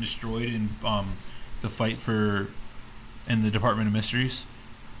turners have been destroyed in the fight in the Department of Mysteries?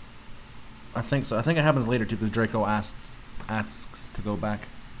 I think so. I think it happens later too, because Draco asks to go back.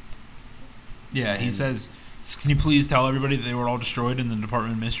 Yeah, he says, "Can you please tell everybody that they were all destroyed in the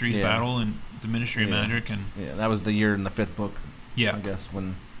Department of Mysteries battle and the Ministry of Magic?" And that was the year in the 5th book. Yeah, I guess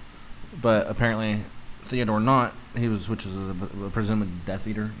when. But apparently, Theodore Nott, which is a presumed Death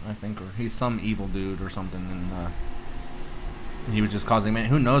Eater, I think, or he's some evil dude or something, and he was just causing mayhem.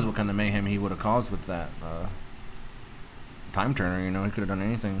 Who knows what kind of mayhem he would have caused with that time turner? You know, he could have done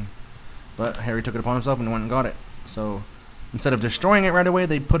anything. But Harry took it upon himself and went and got it. So instead of destroying it right away,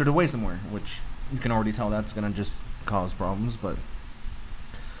 they put it away somewhere, which you can already tell that's going to just cause problems. But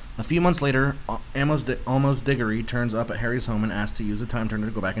a few months later, Almost Diggory turns up at Harry's home and asks to use a time turner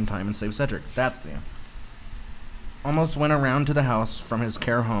to go back in time and save Cedric. Almost went around to the house from his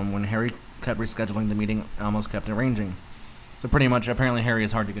care home when Harry kept rescheduling the meeting Almost kept arranging. So pretty much, apparently Harry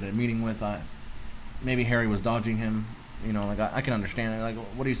is hard to get a meeting with. Maybe Harry was dodging him. You know, like, I can understand it. Like,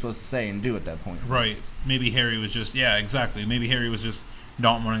 what are you supposed to say and do at that point? Right. Maybe Harry was just, exactly. Maybe Harry was just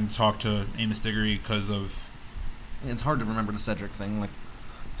not wanting to talk to Amos Diggory because of... It's hard to remember the Cedric thing. Like,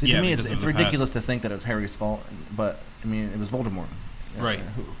 see, to me, it's ridiculous to think that it's Harry's fault. But I mean, it was Voldemort. Right.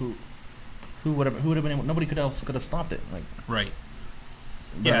 Who would have been able? Nobody else could have stopped it. Like. Right.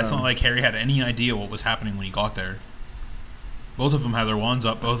 Yeah, it's not like Harry had any idea what was happening when he got there. Both of them had their wands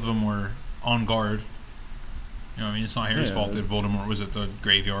up. Both of them were on guard. You know what I mean? It's not Harry's fault that Voldemort was at the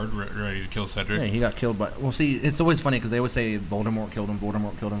graveyard ready to kill Cedric. Yeah, he got killed by... Well, see, it's always funny because they always say Voldemort killed him,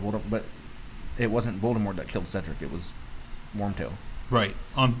 but it wasn't Voldemort that killed Cedric. It was Wormtail. Right.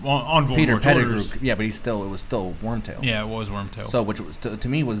 On Voldemort's Peter Pettigrew. orders. Yeah, but it was still Wormtail. Yeah, it was Wormtail. So, which was to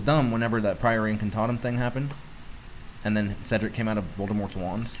me was dumb whenever that Prior Incantatem thing happened, and then Cedric came out of Voldemort's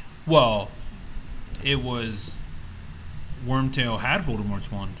wand. Well, it was... Wormtail had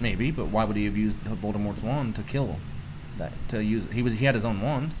Voldemort's wand. Maybe, but why would he have used Voldemort's wand to kill that? He had his own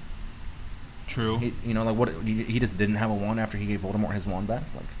wand. True. He just didn't have a wand after he gave Voldemort his wand back.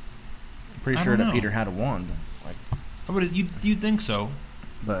 Like, I'm pretty sure that Peter had a wand. Like, you'd think so.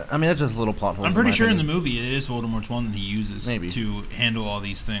 But I mean, that's just a little plot hole. I'm pretty sure in the movie it is Voldemort's wand that he uses Maybe. to handle all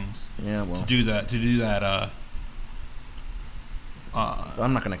these things. Yeah, well, to do that.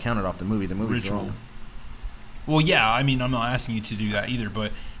 I'm not going to count it off the movie. The movie's ritual. wrong. Well, yeah, I mean, I'm not asking you to do that either,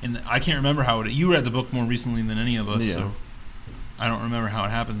 but I can't remember how you read the book more recently than any of us, so I don't remember how it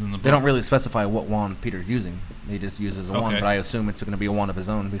happens in the book. They don't really specify what wand Peter's using. He just uses a wand, but I assume it's going to be a wand of his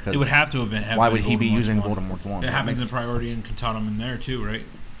own because it would have to have been. Why would he be using Voldemort's wand? It happens in Priority Incantatem in there too, right?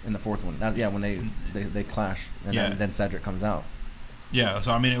 In the fourth one, when they clash, and then Cedric comes out. Yeah,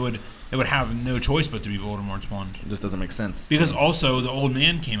 so I mean, it would have no choice but to be Voldemort's wand. It just doesn't make sense. Because also the old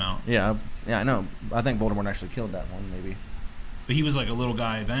man came out. Yeah, I know. I think Voldemort actually killed that one, maybe. But he was like a little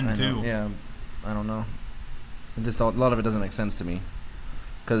guy then too. Yeah, I don't know. A lot of it doesn't make sense to me.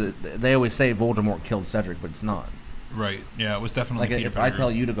 Because they always say Voldemort killed Cedric, but it's not. Right. Yeah, it was definitely like Peter if Pettigrew. I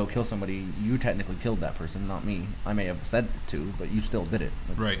tell you to go kill somebody, you technically killed that person, not me. I may have said to, but you still did it.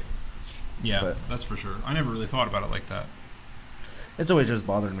 Right. Yeah, that's for sure. I never really thought about it like that. It's always just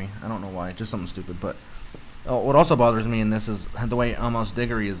bothered me. I don't know why. Just something stupid. But what also bothers me in this is the way Amos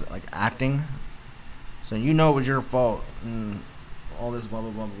Diggory is like acting. So it was your fault and all this blah blah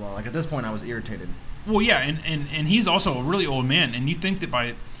blah blah. Like at this point, I was irritated. Well, yeah, and he's also a really old man, and you think that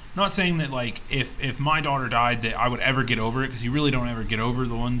by not saying that like if my daughter died that I would ever get over it, because you really don't ever get over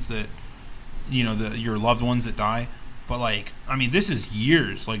the ones that your loved ones that die. But like, I mean, this is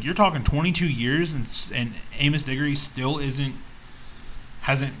years. Like you're talking 22 years, and Amos Diggory still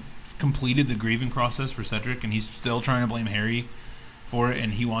hasn't completed the grieving process for Cedric, and he's still trying to blame Harry for it,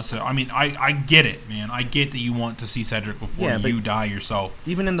 and he wants to... I mean, I get it, man. I get that you want to see Cedric before you die yourself.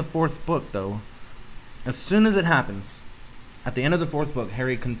 Even in the fourth book, though, as soon as it happens, at the end of the fourth book,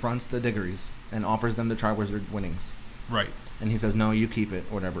 Harry confronts the Diggorys and offers them the Triwizard winnings. Right. And he says, no, you keep it,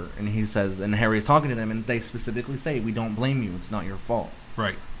 whatever. And he says, and Harry's talking to them, and they specifically say, we don't blame you, it's not your fault.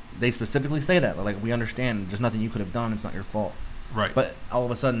 Right. They specifically say that, like, we understand, there's nothing you could have done, it's not your fault. Right. But all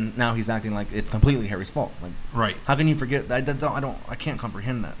of a sudden, now he's acting like it's completely Harry's fault. Like, right. How can you forget? I can't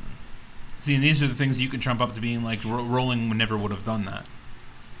comprehend that. See, and these are the things you can trump up to being like Rowling never would have done that.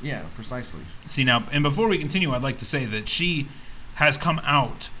 Yeah, precisely. See now, and before we continue, I'd like to say that she has come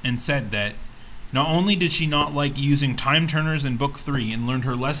out and said that not only did she not like using time turners in book 3 and learned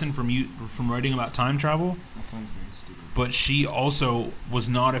her lesson from writing about time travel, but she also was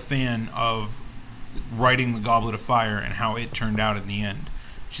not a fan of writing the Goblet of Fire and how it turned out in the end.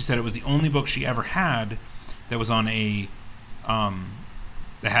 She said it was the only book she ever had that was on that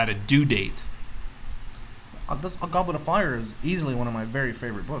had a due date. A Goblet of Fire is easily one of my very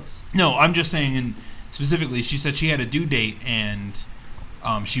favorite books. No, I'm just saying, and specifically, she said she had a due date and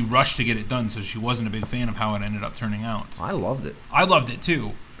she rushed to get it done, so she wasn't a big fan of how it ended up turning out. I loved it. I loved it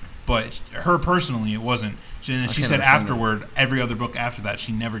too, but her personally, it wasn't. She said afterward, every other book after that,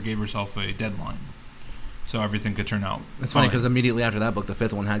 she never gave herself a deadline, so everything could turn out. It's funny because immediately after that book, the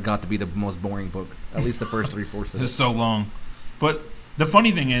fifth one had got to be the most boring book. At least the first 3/4 of it. It's so long. But the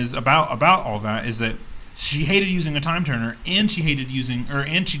funny thing is about all that is that she hated using a time turner, and she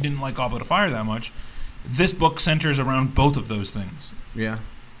didn't like Goblet of Fire that much. This book centers around both of those things. Yeah.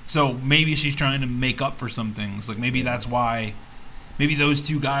 So maybe she's trying to make up for some things. Like maybe that's why. Maybe those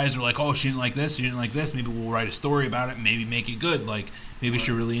two guys are like, oh, she didn't like this, she didn't like this. Maybe we'll write a story about it. Maybe make it good. Like maybe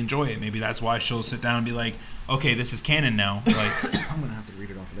she'll really enjoy it. Maybe that's why she'll sit down and be like, okay, this is canon now. Like I'm gonna have to read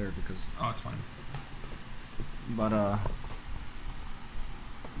it off of there because. Oh, it's fine. But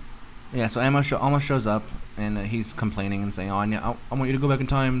yeah. So Amos shows up and he's complaining and saying, "Oh, I want you to go back in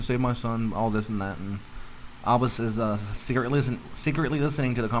time and save my son." All this and that, and Albus is secretly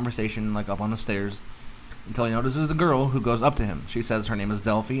listening to the conversation, like up on the stairs, until he notices the girl who goes up to him. She says her name is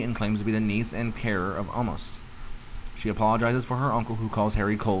Delphi and claims to be the niece and carer of Amos. She apologizes for her uncle, who calls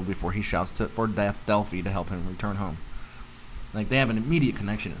Harry cold before he shouts for Delphi to help him return home. Like they have an immediate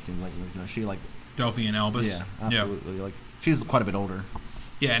connection. It seems like she like Delphi and Albus. Yeah, absolutely. Yeah. Like she's quite a bit older.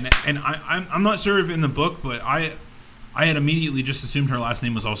 Yeah, and I'm not sure if in the book, but I had immediately just assumed her last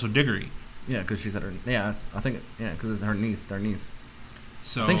name was also Diggory. Yeah, because she said her. Yeah, because it's her niece, their niece.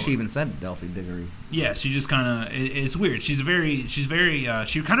 So I think she even said Delphi Diggory. Yeah, she just kind of. It's weird. She's very.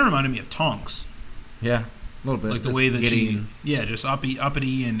 She kind of reminded me of Tonks. Yeah, a little bit. Like the way that she. Yeah, just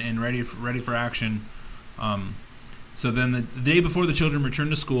uppity and ready for action. So then the day before the children return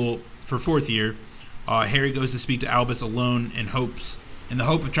to school for fourth year, Harry goes to speak to Albus alone in the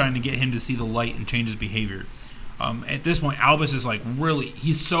hope of trying to get him to see the light and change his behavior. At this point, Albus is like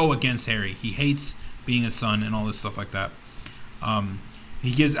he's so against Harry. He hates being a son and all this stuff like that.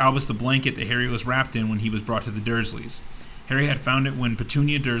 He gives Albus the blanket that Harry was wrapped in when he was brought to the Dursleys. Harry had found it when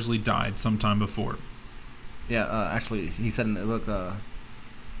Petunia Dursley died sometime before. Yeah, actually, he said in the book,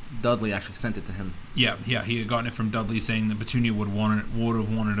 Dudley actually sent it to him. Yeah, he had gotten it from Dudley, saying that Petunia would have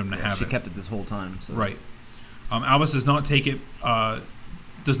wanted him to have it. She kept it this whole time. So. Right. Albus does not take to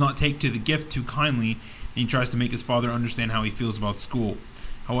the gift too kindly, and he tries to make his father understand how he feels about school.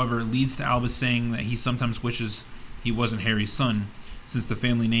 However, it leads to Albus saying that he sometimes wishes he wasn't Harry's son, since the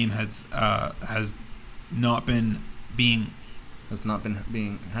family name has not been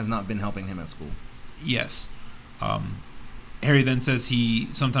helping him at school. Yes. Harry then says he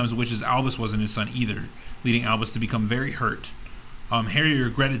sometimes wishes Albus wasn't his son either, leading Albus to become very hurt. Harry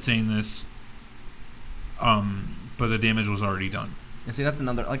regretted saying this, but the damage was already done. And see, that's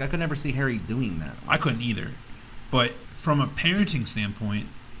another. Like, I could never see Harry doing that. I couldn't either, but from a parenting standpoint,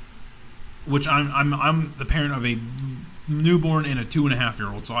 which I'm the parent of a newborn and a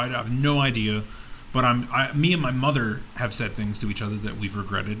 2.5-year-old, so I have no idea. But me and my mother have said things to each other that we've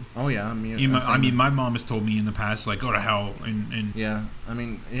regretted. Oh yeah, I mean, my mom has told me in the past, like, go to hell, and yeah, I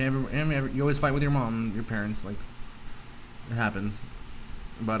mean, you always fight with your mom, your parents, like, it happens.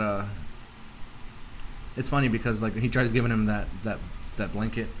 But it's funny because like he tries giving him that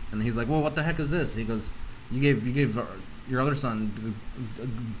blanket, and he's like, well, what the heck is this? He goes, you gave your other son a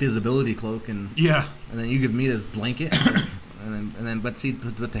visibility cloak, and then you give me this blanket. And then, but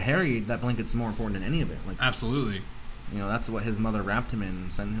to Harry, that blanket's more important than any of it. Like, absolutely, you know, that's what his mother wrapped him in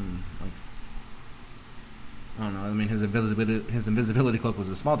and sent him. Like, I don't know. I mean, his invisibility cloak was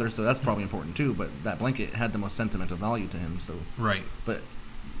his father, so that's probably important too. But that blanket had the most sentimental value to him. So right. But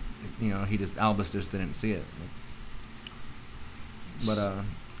you know, Albus just didn't see it. But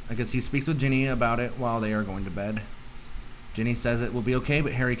I guess he speaks with Ginny about it while they are going to bed. Ginny says it will be okay,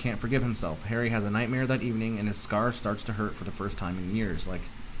 but Harry can't forgive himself. Harry has a nightmare that evening, and his scar starts to hurt for the first time in years, like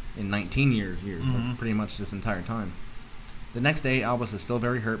in 19 years, like pretty much this entire time. The next day, Albus is still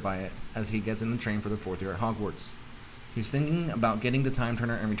very hurt by it, as he gets in the train for the fourth year at Hogwarts. He's thinking about getting the Time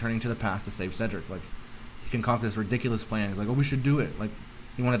Turner and returning to the past to save Cedric. Like, he concocts this ridiculous plan. He's like, oh, we should do it. Like,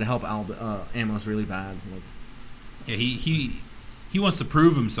 he wanted to help Amos really bad. Like, yeah, he wants to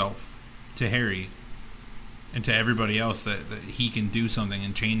prove himself to Harry and to everybody else that he can do something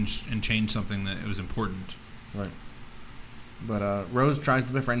and change something that was important. Right. But Rose tries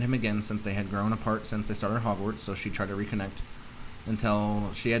to befriend him again since they had grown apart since they started Hogwarts, so she tried to reconnect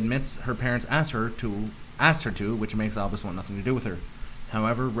until she admits her parents asked her to, which makes Albus want nothing to do with her.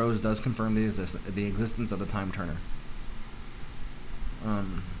 However, Rose does confirm the existence of the Time Turner.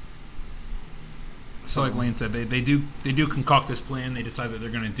 So like Lane said, they do concoct this plan. They decide that they're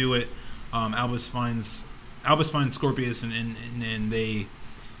going to do it. Albus finds Scorpius, and they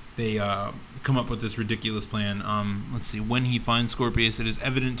come up with this ridiculous plan. Let's see. When he finds Scorpius, it is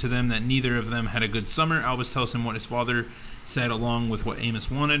evident to them that neither of them had a good summer. Albus tells him what his father said along with what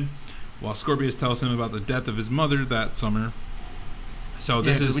Amos wanted, while Scorpius tells him about the death of his mother that summer. So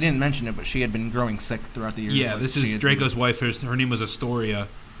this is... We didn't mention it, but she had been growing sick throughout the years. Yeah, this is Draco's wife. Her name was Astoria.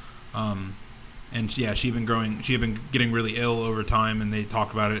 And yeah, she had been getting really ill over time, and they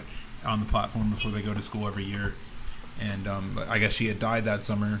talk about it on the platform before they go to school every year. And I guess she had died that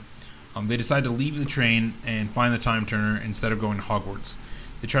summer. They decide to leave the train and find the Time Turner instead of going to Hogwarts.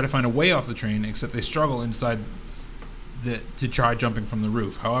 They try to find a way off the train, except they struggle inside to try jumping from the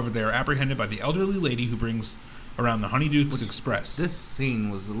roof. However, they are apprehended by the elderly lady who brings around the Honeydukes Express. This scene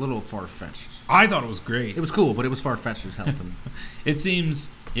was a little far-fetched. I thought it was great. It was cool, but it was far-fetched as hell to me. It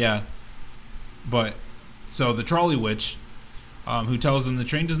seems, yeah. But, so the trolley witch, who tells them the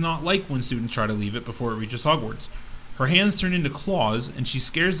train does not like when students try to leave it before it reaches Hogwarts. Her hands turn into claws, and she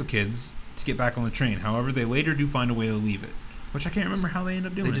scares the kids to get back on the train. However, they later do find a way to leave it, which I can't remember how they end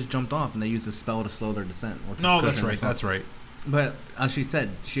up doing. They just jumped off, and they used a spell to slow their descent. No, that's right, that's right. But, as she said,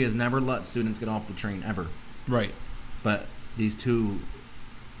 she has never let students get off the train, ever. Right. But these two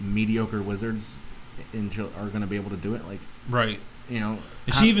mediocre wizards are going to be able to do it. Like, right.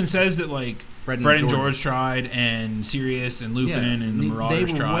 She even says that like Fred and George tried, and Sirius and Lupin and the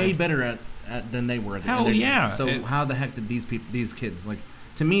Marauders tried. They were way better at than they were. Hell yeah! So how the heck did these kids like?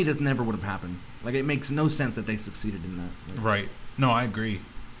 To me, this never would have happened. Like, it makes no sense that they succeeded in that. Like, right. No, I agree.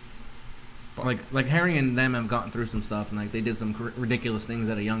 Like Harry and them have gotten through some stuff, and like they did some ridiculous things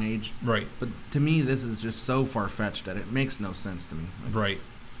at a young age. Right. But to me, this is just so far fetched that it makes no sense to me. Like, right.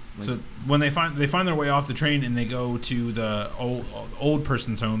 So when they find their way off the train and they go to the old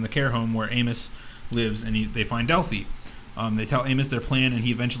person's home, the care home where Amos lives, and they find Delphi. They tell Amos their plan, and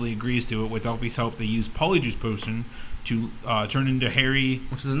he eventually agrees to it. With Delphi's help, they use Polyjuice Potion to turn into Harry.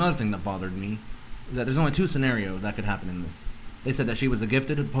 Which is another thing that bothered me, is that there's only two scenarios that could happen in this. They said that she was a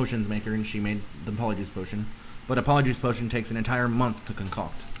gifted potions maker and she made the Polyjuice Potion, but a Polyjuice Potion takes an entire month to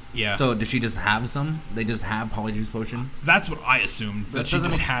concoct. Yeah. So does she just have some? They just have Polyjuice Potion? That's what I assumed, that she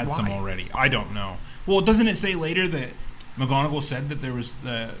just had some already. I don't know. Well, doesn't it say later that McGonagall said that there was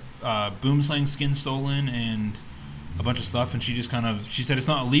the Boomslang skin stolen and a bunch of stuff, and she said it's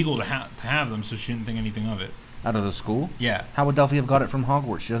not illegal to have them, so she didn't think anything of it. Out of the school? Yeah. How would Delphi have got it from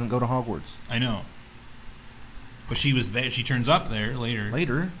Hogwarts? She doesn't go to Hogwarts. I know. But she was there. She turns up there later.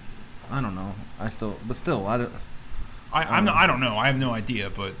 Later? I don't know. I don't know. I have no idea,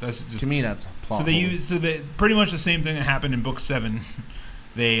 but that's just... To me, that's plot. Pretty much the same thing that happened in Book 7.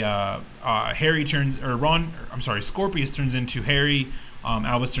 Scorpius turns into Harry,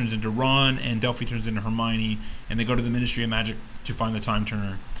 Albus turns into Ron, and Delphi turns into Hermione, and they go to the Ministry of Magic to find the Time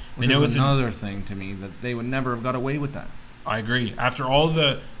Turner. Which is another thing to me, that they would never have got away with that. I agree. After all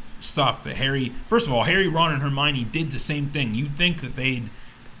the stuff that first of all, Harry, Ron, and Hermione did the same thing. You'd think that they'd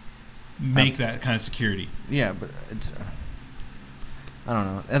make that kind of security. Yeah, but it's... I don't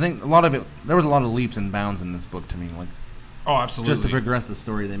know. I think there was a lot of leaps and bounds in this book to me. Like, oh, absolutely. Just to progress the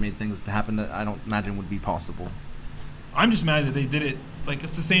story, they made things to happen that I don't imagine would be possible. I'm just mad that they did it, like,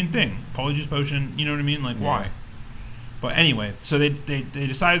 it's the same thing. Polyjuice Potion, you know what I mean? Like, why? But anyway, so they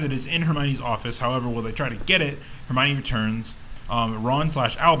decide that it's in Hermione's office. However, while they try to get it, Hermione returns.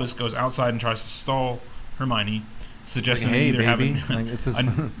 Ron/Albus goes outside and tries to stall Hermione, suggesting they either have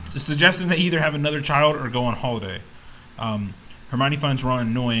another child or go on holiday. Hermione finds Ron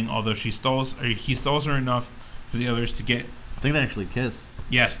annoying, although he stalls her enough for the others to get... I think they actually kiss.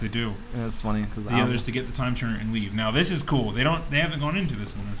 Yes, they do. Yeah, it's funny because the others to get the Time Turner and leave. Now, this is cool. They haven't gone into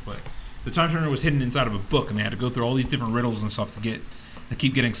this in this, but the Time Turner was hidden inside of a book, and they had to go through all these different riddles and stuff to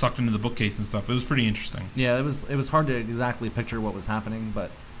keep getting sucked into the bookcase and stuff. It was pretty interesting. Yeah, it was hard to exactly picture what was happening,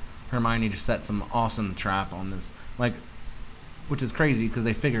 but Hermione just set some awesome trap on this, which is crazy because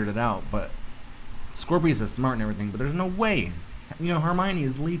they figured it out. But Scorpius is smart and everything, but there's no way. Hermione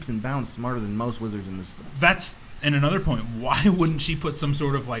is leaps and bounds smarter than most wizards in this stuff. And another point, why wouldn't she put some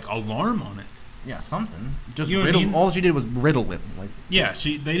sort of alarm on it? Yeah, something. Just riddle. I mean? All she did was riddle it. Yeah,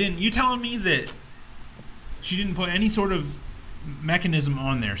 they didn't. You telling me that she didn't put any sort of mechanism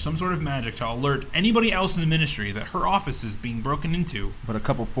on there, some sort of magic to alert anybody else in the Ministry that her office is being broken into, but a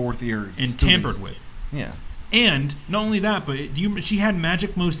couple fourth year and students. Tampered with. Yeah. And not only that, but she had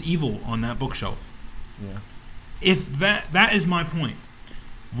Magic Most Evil on that bookshelf. Yeah. If that is my point,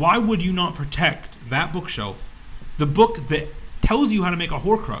 why would you not protect that bookshelf, the book that tells you how to make a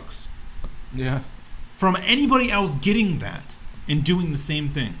Horcrux? Yeah. From anybody else getting that and doing the same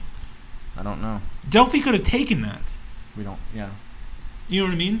thing? I don't know. Delphi could have taken that. We don't. Yeah. You know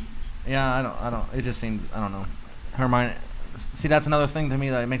what I mean? Yeah, I don't. It just seems. I don't know. Hermione. See, that's another thing to me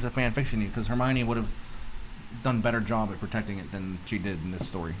that makes a fan fiction, because Hermione would have done a better job at protecting it than she did in this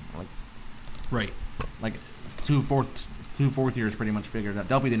story. Right. Two fourth years pretty much figured out.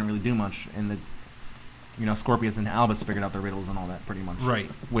 Delphi didn't really do much, and Scorpius and Albus figured out the riddles and all that pretty much. Right.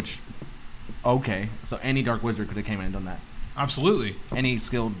 Which, okay, so any dark wizard could have came in and done that. Absolutely. Any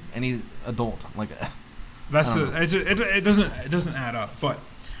adult That's it doesn't add up. But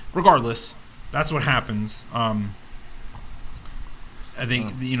regardless, that's what happens. I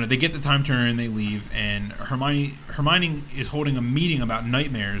think they get the Time Turner and they leave, and Hermione is holding a meeting about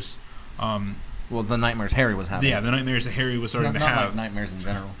nightmares. Well, the nightmares Harry was having. Yeah, the nightmares that Harry was starting to have. Not nightmares in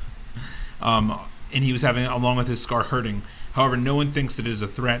general. And he was having, along with his scar hurting. However, no one thinks it is a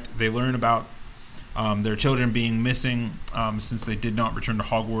threat. They learn about their children being missing since they did not return to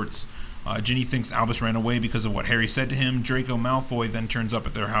Hogwarts. Ginny thinks Albus ran away because of what Harry said to him. Draco Malfoy then turns up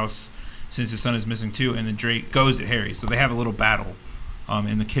at their house since his son is missing too, and then Drake goes at Harry. So they have a little battle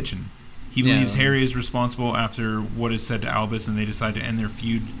in the kitchen. He believes Harry is responsible after what is said to Albus, and they decide to end their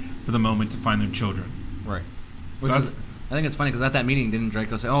feud for the moment to find their children. Right. So I think it's funny because at that meeting, didn't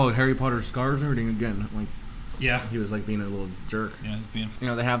Draco say, "Oh, Harry Potter's scar's hurting again"? Yeah. He was being a little jerk. Yeah, he's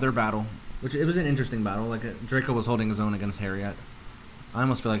being. They have their battle, which it was an interesting battle. Draco was holding his own against Harry. I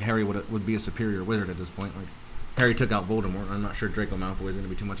almost feel like Harry would be a superior wizard at this point. Like, Harry took out Voldemort. I'm not sure Draco Malfoy is going to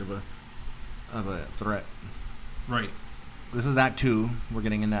be too much of a threat. Right. This is Act 2. We're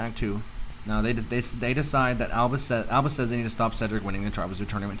getting into Act 2. Now they decide that Albus says they need to stop Cedric winning the Triwizard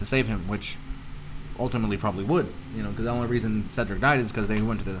Tournament to save him, which ultimately probably would, because the only reason Cedric died is because they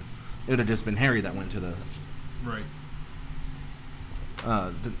went to it would have just been Harry that went to the. Right.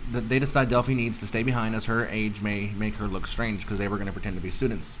 They decide Delphi needs to stay behind as her age may make her look strange because they were going to pretend to be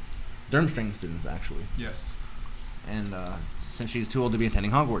students, Durmstrang students actually. Yes. And since she's too old to be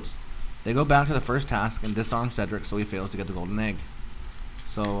attending Hogwarts, they go back to the first task and disarm Cedric so he fails to get the golden egg.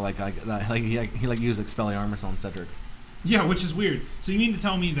 So he used Expelliarmus on Cedric. Yeah, which is weird. So you mean to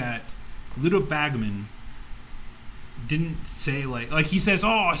tell me that Ludo Bagman didn't say like he says,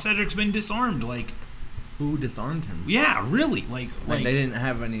 "Oh, Cedric's been disarmed." Like, who disarmed him? Yeah, really. Like they didn't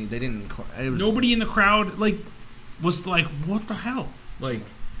have any. They didn't. It was, nobody in the crowd was like, "What the hell?" Like,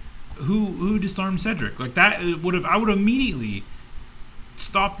 who disarmed Cedric? Like that I would have immediately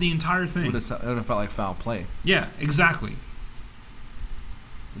stopped the entire thing. It would have felt like foul play. Yeah, exactly.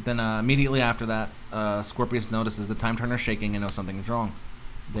 Then immediately after that, Scorpius notices the Time Turner shaking and knows something is wrong.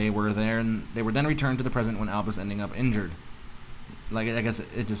 They were then returned to the present when Albus ending up injured. Like, I guess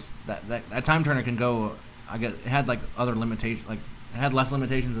it just that Time Turner can go. I guess it had other limitations. Like, it had less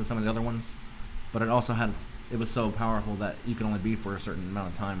limitations than some of the other ones, but it also had it was so powerful that you could only be for a certain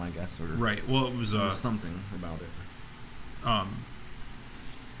amount of time, I guess. Or right. Well, it was something about it.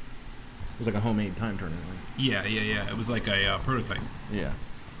 It was like a homemade Time Turner. Right? Yeah. It was like a prototype. Yeah.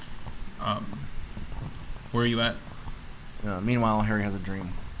 Where are you at? Meanwhile, Harry has a dream.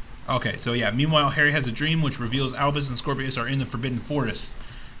 Okay, so yeah. Meanwhile, Harry has a dream which reveals Albus and Scorpius are in the Forbidden Forest.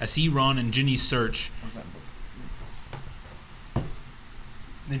 As he, Ron, and Ginny search, what's that book?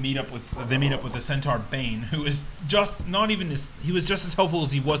 They meet up with the Centaur Bane, who is just not even as he was just as helpful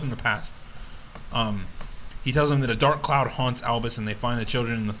as he was in the past. He tells them that a dark cloud haunts Albus, and they find the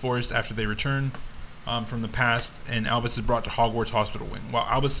children in the forest after they return from the past, and Albus is brought to Hogwarts Hospital Wing. While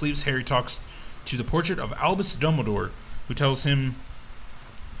Albus sleeps, Harry talks to the portrait of Albus Dumbledore, who tells him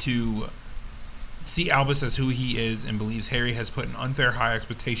to see Albus as who he is and believes Harry has put an unfair high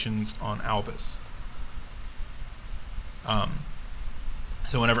expectations on Albus.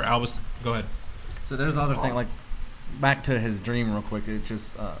 So whenever Albus... Go ahead. So there's the other thing, back to his dream real quick. It's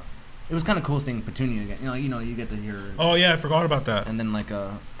just... it was kind of cool seeing Petunia again. You get to hear... Oh, yeah, I forgot about that. And then,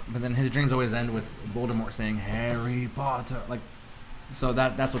 but then his dreams always end with Voldemort saying, Harry Potter. So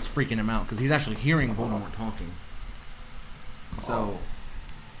that's what's freaking him out, because he's actually hearing Voldemort talking. So...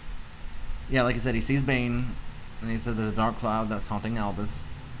 Yeah, like I said, he sees Bane, and he says there's a dark cloud that's haunting Albus.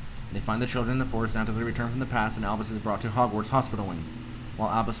 They find the children in the forest after they return from the past, and Albus is brought to Hogwarts Hospital Wing. While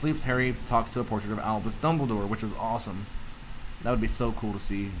Albus sleeps, Harry talks to a portrait of Albus Dumbledore, which was awesome. That would be so cool to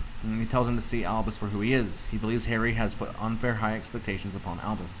see. And he tells him to see Albus for who he is. He believes Harry has put unfair high expectations upon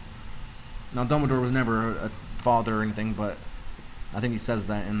Albus. Now, Dumbledore was never a father or anything, but I think he says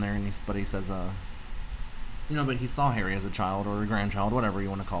that in there, but he says, but he saw Harry as a child or a grandchild, whatever you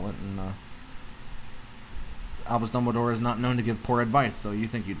want to call it, and Albus Dumbledore is not known to give poor advice, so you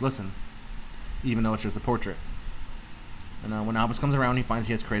think you'd listen, even though it's just a portrait. And when Albus comes around, he finds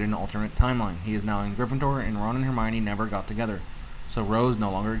he has created an alternate timeline. He is now in Gryffindor, and Ron and Hermione never got together, so Rose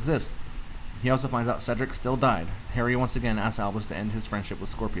no longer exists. He also finds out Cedric still died. Harry once again asks Albus to end his friendship with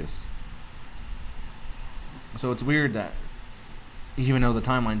Scorpius. So it's weird that even though the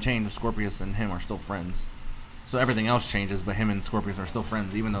timeline changed, Scorpius and him are still friends. So everything else changes, but him and Scorpius are still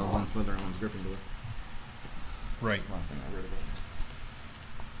friends, even though one's Slytherin and one's Gryffindor. Right. Last thing I read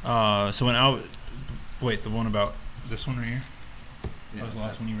about it. So when Albus... Wait, the one about this one right here? Yeah, that was the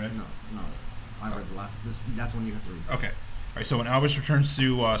last one you read? No. I read the last... That's one you have to read. Okay. Alright, so when Albus returns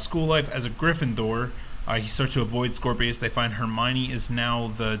to school life as a Gryffindor, he starts to avoid Scorpius. They find Hermione is now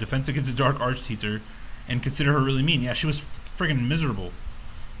the Defense Against the Dark Arts teacher and consider her really mean. Yeah, she was friggin' miserable.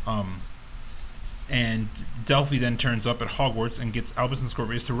 And Delphi then turns up at Hogwarts and gets Albus and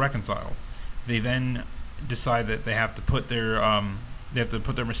Scorpius to reconcile. They then decide that they have to put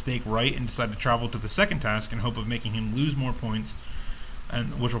their mistake right and decide to travel to the second task in hope of making him lose more points,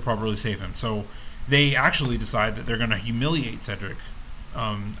 and which will probably save him. So they actually decide that they're going to humiliate Cedric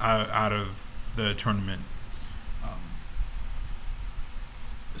out of the tournament.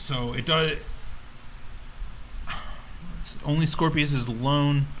 So it does. Only Scorpius is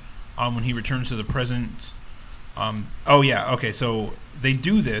alone when he returns to the present. So they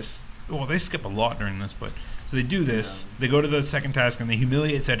do this. Well, they skip a lot during this, but so they do this. Yeah. They go to the second task and they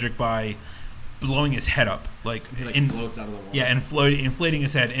humiliate Cedric by blowing his head up, floats out of the water. Yeah, inflating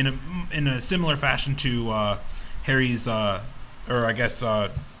his head in a similar fashion to Harry's or I guess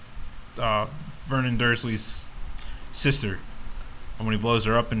Vernon Dursley's sister, when he blows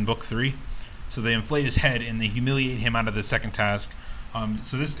her up in book 3. So they inflate his head and they humiliate him out of the second task.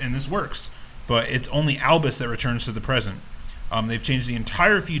 So this works, but it's only Albus that returns to the present. They've changed the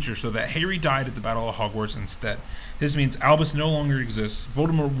entire future so that Harry died at the Battle of Hogwarts instead. This means Albus no longer exists.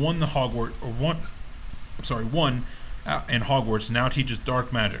 Voldemort won in Hogwarts, now teaches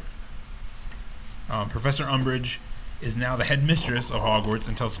dark magic. Professor Umbridge is now the headmistress of Hogwarts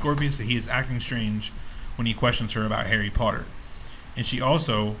and tells Scorpius that he is acting strange when he questions her about Harry Potter. And she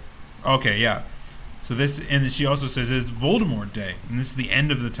also, she also says it's Voldemort Day, and this is the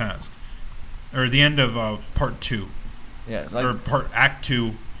end of the task, or the end of part 2. Yeah, or Act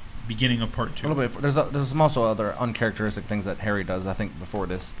 2, beginning of part 2. A little bit. There's some also other uncharacteristic things that Harry does, I think, before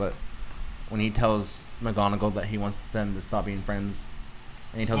this. But when he tells McGonagall that he wants them to stop being friends,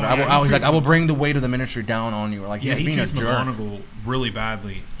 and he tells her, "I will bring the weight of the Ministry down on you." Like, he being treats a jerk. McGonagall really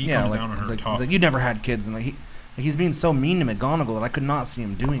badly. He comes down on her tough. He's like, "You never had kids," and he's being so mean to McGonagall that I could not see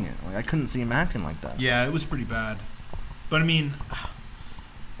him doing it. Like, I couldn't see him acting like that. Yeah, it was pretty bad. But I mean,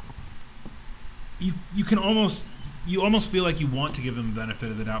 you can almost. You almost feel like you want to give him the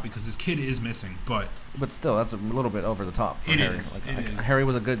benefit of the doubt because his kid is missing, but still, that's a little bit over the top for Harry. Harry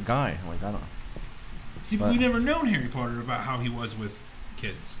was a good guy. Like, I don't. See, but we never known Harry Potter about how he was with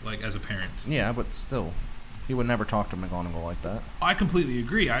kids, like as a parent. Yeah, but still, he would never talk to McGonagall like that. I completely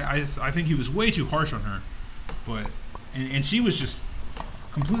agree. I think he was way too harsh on her, but and she was just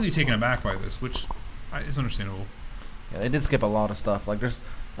completely taken aback by this, which is understandable. Yeah, they did skip a lot of stuff. Like there's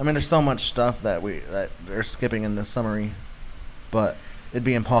so much stuff that they're skipping in this summary, but it'd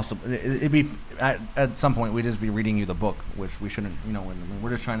be impossible. It'd be at some point we'd just be reading you the book, which we shouldn't. We're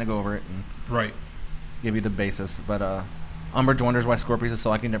just trying to go over it and give you the basis. But Umbridge wonders why Scorpius is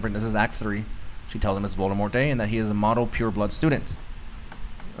so acting different. This is Act 3. She tells him it's Voldemort Day and that he is a model pure-blood student.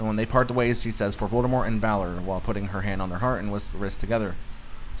 And when they part the ways, she says, "For Voldemort and Valor," while putting her hand on their heart and wrist together.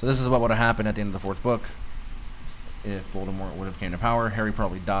 So this is what would have happened at the end of the 4th book. If Voldemort would have came to power, Harry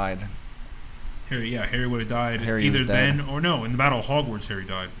probably died. Harry would have died Harry either then or no. In the Battle of Hogwarts, Harry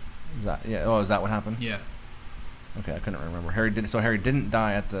died. Is that what happened? Yeah. Okay, I couldn't remember. Harry didn't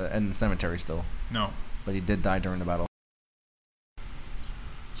die at the end of the cemetery still. No. But he did die during the battle.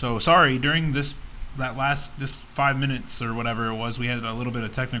 So sorry, during this 5 minutes or whatever it was, we had a little bit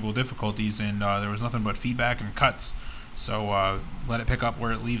of technical difficulties and there was nothing but feedback and cuts. So let it pick up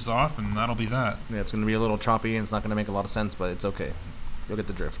where it leaves off, and that'll be that. Yeah, it's going to be a little choppy, and it's not going to make a lot of sense, but it's okay. You'll get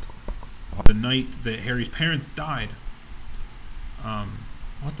the drift. The night that Harry's parents died.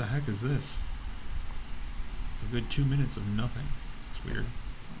 What the heck is this? A good 2 minutes of nothing. It's weird.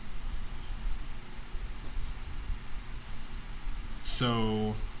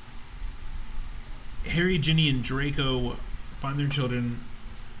 So Harry, Ginny, and Draco find their children.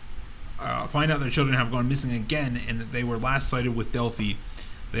 Find out their children have gone missing again and that they were last sighted with Delphi.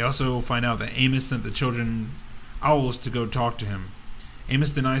 They also find out that Amos sent the children owls to go talk to him.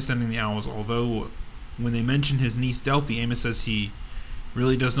 Amos denies sending the owls, although when they mention his niece Delphi, Amos says he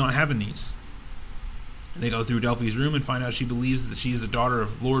really does not have a niece. They go through Delphi's room and find out she believes that she is the daughter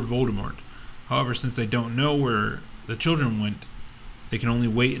of Lord Voldemort. However, since they don't know where the children went, they can only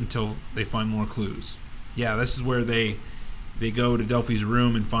wait until they find more clues. Yeah, this is where they go to Delphi's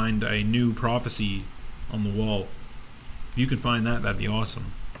room and find a new prophecy on the wall. If you can find that, that'd be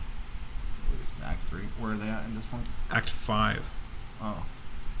awesome. This is Act 3. Where are they at this point? Act 5. Oh.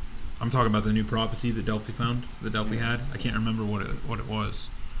 I'm talking about the new prophecy that Delphi found, that Delphi had. I can't remember what it was.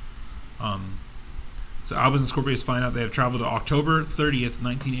 So Albus and Scorpius find out they have traveled to October 30th,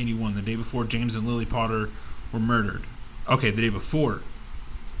 1981, the day before James and Lily Potter were murdered. Okay, the day before.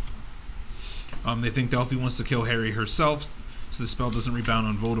 They think Delphi wants to kill Harry herself, so the spell doesn't rebound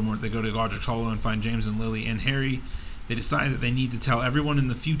on Voldemort. They go to Godric's Hollow and find James and Lily and Harry. They decide that they need to tell everyone in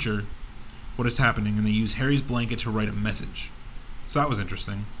the future what is happening, and they use Harry's blanket to write a message. So that was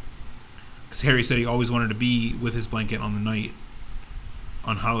interesting, because Harry said he always wanted to be with his blanket on the night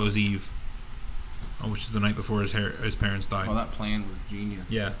on Hallows Eve, which is the night before his parents died. Oh, that plan was genius.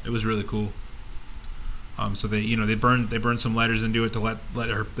 Yeah, it was really cool. So they burned some letters into it to let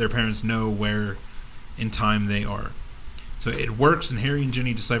their parents know where in time they are. So it works, and Harry and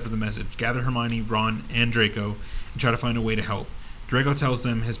Ginny decipher the message, gather Hermione, Ron, and Draco, and try to find a way to help. Draco tells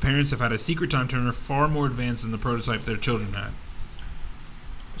them his parents have had a secret time turner far more advanced than the prototype their children had.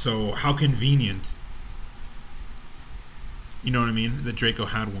 So how convenient. You know what I mean? That Draco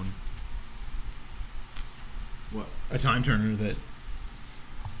had one. What? A time turner that...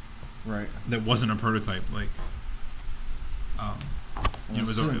 Right. That wasn't a prototype, like... It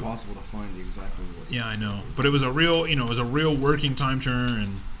was impossible to find exactly what. Yeah, I know, but it was a real, it was a real working time turner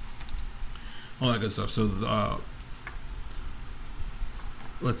and all that good stuff. So,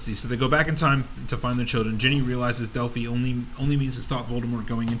 let's see. So they go back in time to find their children. Ginny realizes Delphi only means to stop Voldemort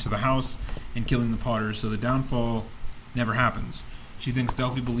going into the house and killing the Potters. So the downfall never happens. She thinks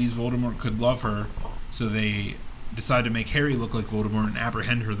Delphi believes Voldemort could love her, so they decide to make Harry look like Voldemort and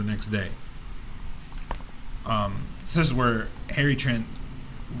apprehend her the next day. This is where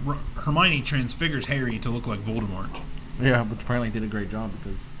Hermione transfigures Harry to look like Voldemort. Yeah, which apparently did a great job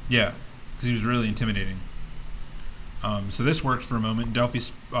because. Yeah, because he was really intimidating. So this works for a moment. Delphi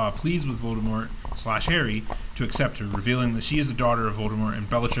pleads with Voldemort / Harry to accept her, revealing that she is the daughter of Voldemort and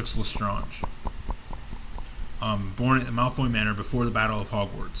Bellatrix Lestrange, born at the Malfoy Manor before the Battle of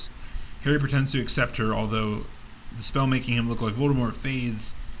Hogwarts. Harry pretends to accept her, although the spell making him look like Voldemort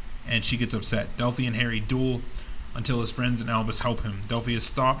fades, and she gets upset. Delphi and Harry duel until his friends and Albus help him. Delphi is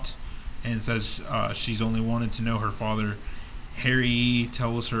stopped and says she's only wanted to know her father. Harry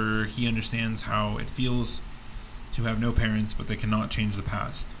tells her he understands how it feels to have no parents, but they cannot change the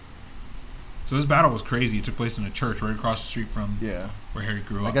past. So this battle was crazy. It took place in a church right across the street from where Harry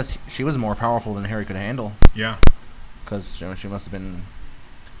grew up. I guess she was more powerful than Harry could handle. Yeah. Because she must have been.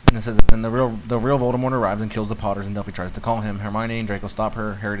 And it says, then the real Voldemort arrives and kills the Potters, and Delphi tries to call him. Hermione and Draco stop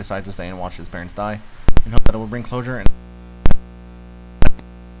her. Harry decides to stay and watch his parents die, and hope that it will bring closure. And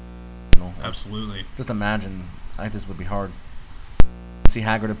absolutely. Just imagine, this would be hard. See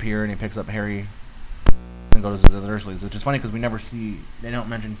Hagrid appear, and he picks up Harry and goes to the Dursleys, which is funny because they don't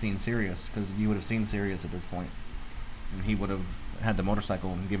mention seeing Sirius, because you would have seen Sirius at this point, and he would have had the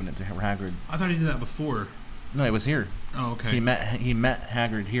motorcycle and given it to Hagrid. I thought he did that before. No, it was here. Oh, okay. He met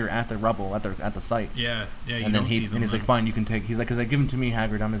Hagrid here at the rubble at the site. Yeah. And then he's like, fine, you can take. He's like, 'cause they give him to me,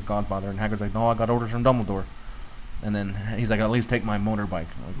 Hagrid. I'm his godfather. And Hagrid's like, no, I got orders from Dumbledore. And then he's like, at least take my motorbike.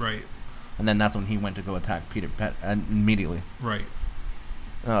 Like, right. And then that's when he went to go attack Peter immediately. Right.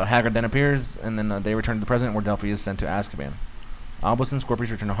 Hagrid then appears, and then they return to the present, where Delphi is sent to Azkaban. Albus and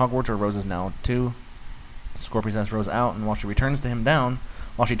Scorpius return to Hogwarts, where Rose is now too. Scorpius asks Rose out, and while she turns him down,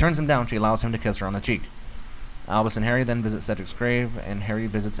 she allows him to kiss her on the cheek. Albus and Harry then visit Cedric's grave, and Harry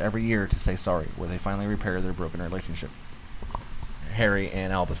visits every year to say sorry, where they finally repair their broken relationship. Harry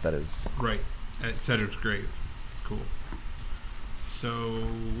and Albus, that is. Right, at Cedric's grave. That's cool. So,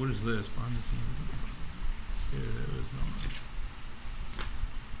 what is this? Behind the scenes. There was no.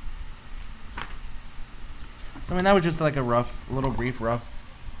 I mean, that was just like a brief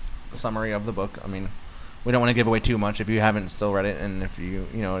summary of the book. I mean, we don't want to give away too much if you haven't still read it, and if you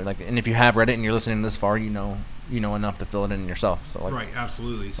and if you have read it and you're listening this far, you know enough to fill it in yourself. So right,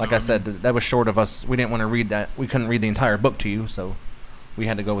 absolutely. So, like I said, that was short of us. We didn't want to read that. We couldn't read the entire book to you, so we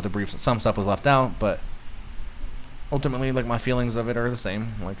had to go with a brief. Some stuff was left out, but ultimately, like, my feelings of it are the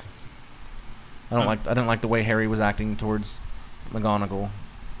same. Like, I didn't like the way Harry was acting towards McGonagall,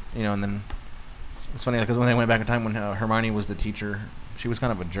 and then. It's funny because when they went back in time when Hermione was the teacher, she was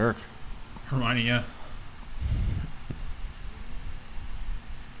kind of a jerk. Hermione, yeah.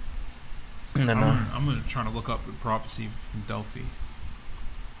 And then I'm gonna try to look up the prophecy from Delphi.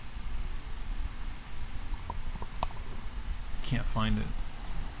 Can't find it.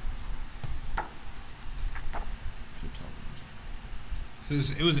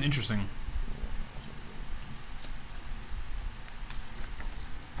 It was interesting.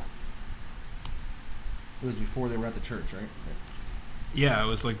 It was before they were at the church, right? Yeah, it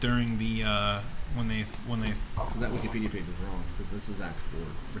was like during the when they. Because that Wikipedia page is wrong. Because this is Act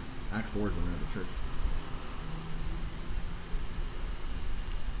 4. Act 4 is when they're at the church.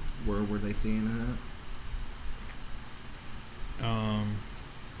 Where were they seeing it at?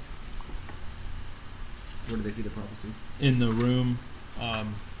 Where did they see the prophecy? In the room.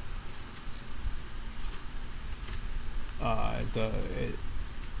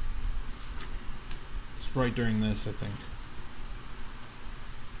 It's right during this, I think.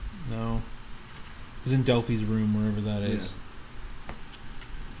 No. It was in Delphi's room, wherever that is.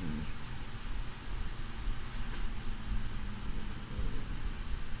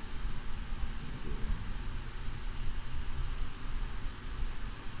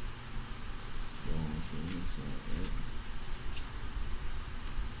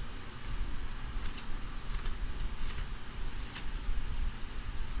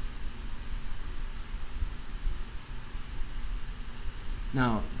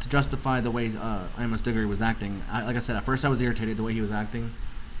 Now, to justify the way Amos Diggory was acting, like I said, at first I was irritated the way he was acting,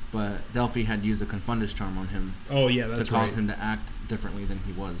 but Delphi had used a Confundus charm on him. Oh yeah, that's to cause him to act differently than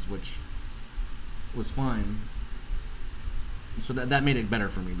he was, which was fine. So that made it better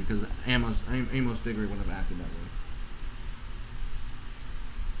for me because Amos Diggory wouldn't have acted that way.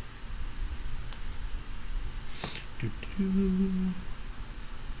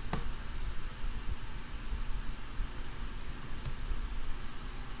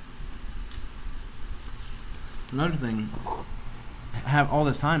 Another thing, all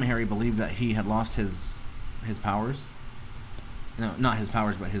this time Harry believed that he had lost his powers. No, not his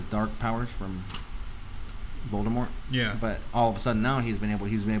powers, but his dark powers from Voldemort. Yeah. But all of a sudden now he's been able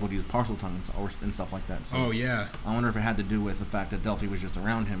to use Parseltongue and stuff like that. So oh yeah. I wonder if it had to do with the fact that Delphi was just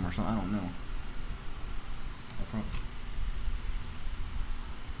around him or something. I don't know.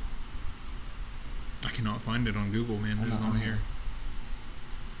 I cannot find it on Google, man. It's not here.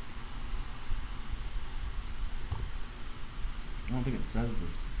 I don't think it says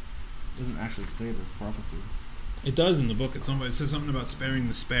this. It doesn't actually say this prophecy. It does in the book. It says something about sparing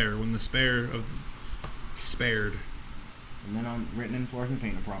the spare when the spare of spared. And then written in fluorescent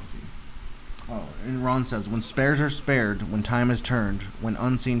paint, a prophecy. Oh, and Ron says, when spares are spared, when time is turned, when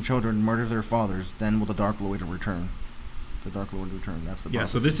unseen children murder their fathers, then will the Dark Lord return. The Dark Lord return. That's the prophecy. Yeah,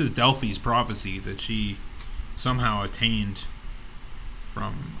 so this is Delphi's prophecy that she somehow attained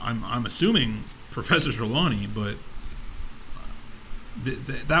from, I'm assuming, Professor Trelawney, but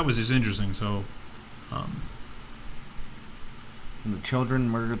that was just interesting. So, when the children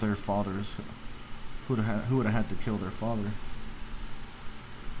murder their fathers, who would have had to kill their father?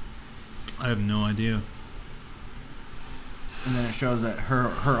 I have no idea. And then it shows that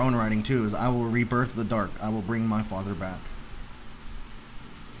her own writing too is, I will rebirth the dark. I will bring my father back.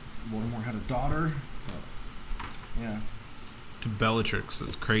 Voldemort had a daughter. But, yeah. To Bellatrix,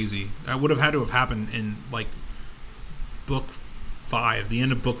 that's crazy. That would have had to have happened in like book 5, the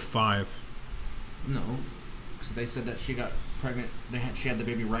end of book 5. No, because they said that she got pregnant. She had the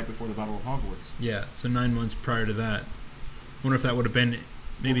baby right before the Battle of Hogwarts. Yeah, so 9 months prior to that. Wonder if that would have been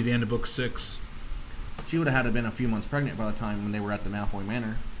maybe the end of book 6. She would have had to have been a few months pregnant by the time when they were at the Malfoy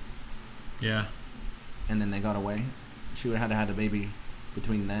Manor. Yeah. And then they got away. She would have had a baby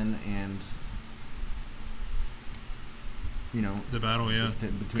between then and, you know, the battle. Yeah.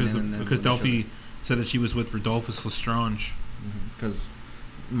 Because Delphi said that she was with Rodolphus Lestrange. Because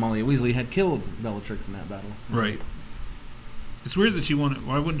Molly Weasley had killed Bellatrix in that battle. Right. It's weird that she wanted.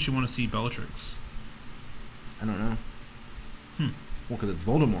 Why wouldn't she want to see Bellatrix? I don't know. Well, because it's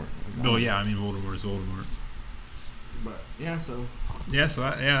Voldemort. Oh yeah, I mean Voldemort is Voldemort. But yeah, so. Yeah, so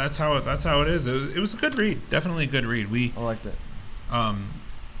that's how it is. It was a good read. Definitely a good read. I liked it.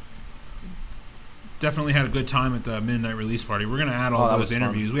 Definitely had a good time at the midnight release party. We're gonna add all those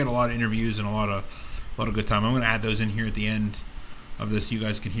interviews. Fun. We had a lot of interviews and a lot of good time. I'm gonna add those in here at the end of this. You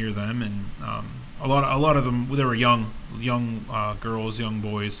guys can hear them, and a lot of them. They were young girls, young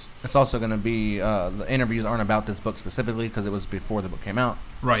boys. It's also going to be the interviews aren't about this book specifically because it was before the book came out.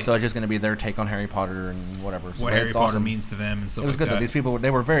 Right. So it's just going to be their take on Harry Potter and whatever. So what Harry Potter means to them and stuff like that. It was good that these people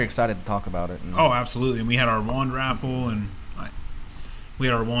they were very excited to talk about it. Oh, absolutely. And we had our wand raffle and.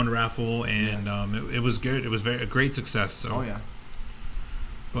 It was good. It was a great success. So. Oh yeah.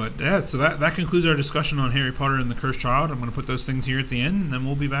 But yeah, so that concludes our discussion on Harry Potter and the Cursed Child. I'm going to put those things here at the end, and then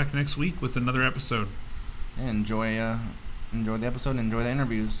we'll be back next week with another episode. Yeah, enjoy the episode and enjoy the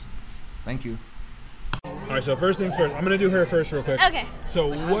interviews. Thank you. All right, so first things first. I'm going to do her first real quick. Okay.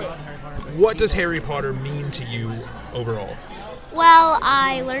 So what does Harry Potter mean to you overall? Well,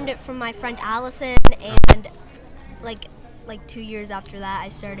 I learned it from my friend Allison, and like 2 years after that, I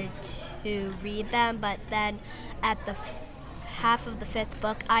started to read them. But then at the half of the 5th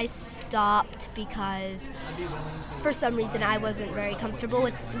book, I stopped because for some reason I wasn't very comfortable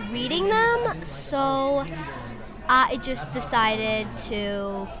with reading them. So I just decided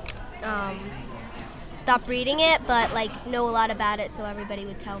to stop reading it, but know a lot about it, so everybody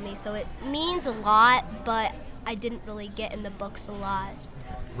would tell me. So it means a lot, but I didn't really get in the books a lot.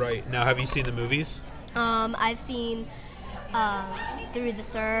 Right. Now, have you seen the movies? I've seen through the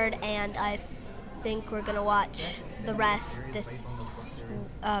 3rd, and I think we're gonna watch the rest this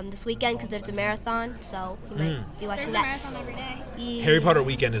weekend because there's a marathon, so we might be watching that. There's a marathon every day. Yeah. Harry Potter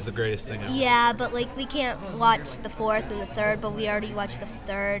weekend is the greatest thing ever. Yeah, but we can't watch the 4th and the 3rd, but we already watched the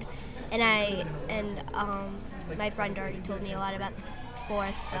 3rd, and my friend already told me a lot about the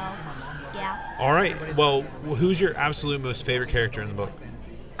 4th, so yeah. All right. Well, who's your absolute most favorite character in the book?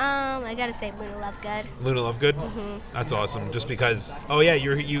 I gotta say Luna Lovegood. Luna Lovegood? Mm-hmm. That's awesome. Just because. Oh yeah,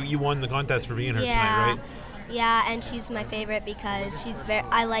 you won the contest for being her tonight, right? Yeah, and she's my favorite because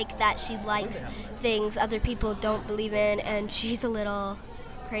I like that she likes things other people don't believe in, and she's a little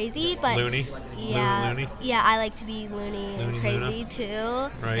crazy, but loony. Yeah, loony. Yeah, I like to be loony and crazy Luna.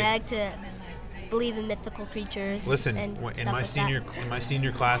 Too. Right. I like to believe in mythical creatures. Listen, and in my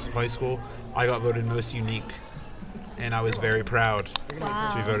senior class of high school, I got voted most unique. and I was very proud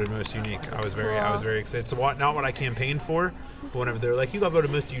Wow. to be voted most unique. I was very excited. It's not what I campaigned for, but whenever they're like, you got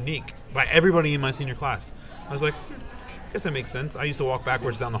voted most unique by everybody in my senior class, I was like, I guess that makes sense. I used to walk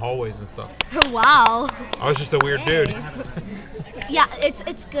backwards down the hallways and stuff. Wow. I was just a weird dude. Yeah,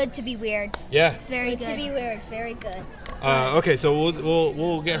 it's good to be weird. Yeah. It's very good. To be weird, very good. Okay, so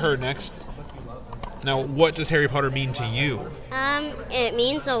we'll get her next. Now, what does Harry Potter mean to you? It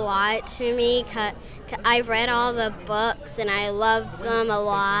means a lot to me. I've read all the books and I love them a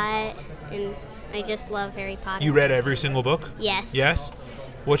lot, and I just love Harry Potter. You read every single book? Yes. Yes?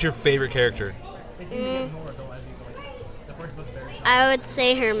 What's your favorite character? I would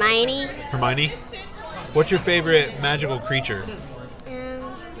say Hermione. Hermione? What's your favorite magical creature?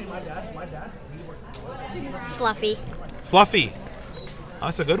 Fluffy. Fluffy. Oh,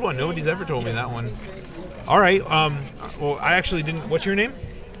 that's a good one. Nobody's ever told me that one. All right. Well, I actually didn't. What's your name?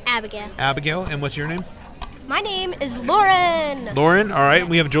 Abigail. Abigail. And what's your name? My name is Lauren. Lauren. All right.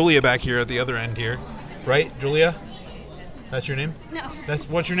 We have Julia back here at the other end here. Right, Julia? That's your name? No.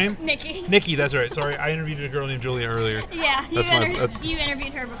 What's your name? Nikki. Nikki, that's right. Sorry, I interviewed a girl named Julia earlier. Yeah, you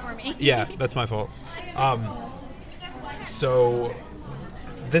interviewed her before me. Yeah, that's my fault. So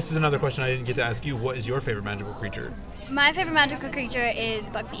this is another question I didn't get to ask you. What is your favorite magical creature? My favorite magical creature is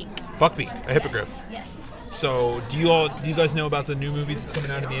Buckbeak. Buckbeak, a hippogriff. Yes. So do you guys know about the new movie that's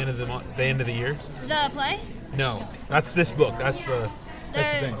coming out at the end of the year? The play? No, that's this book. That's the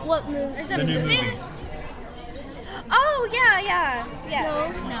thing. What movie? The new movie. Oh, yeah.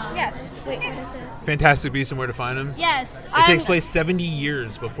 Yes. No. Yes. Wait, what is it? Fantastic Beasts and Where to Find Them. Yes. It takes place 70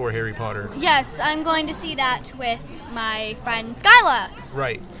 years before Harry Potter. Yes, I'm going to see that with my friend Skyla.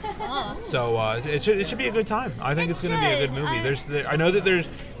 Right. Oh. So it should be a good time. I think it's going to be a good movie. I know that there's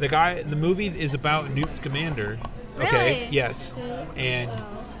the movie is about Newt Scamander. Okay. Really? Yes. And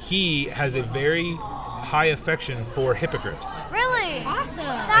he has a very high affection for hippogriffs. Really? Awesome.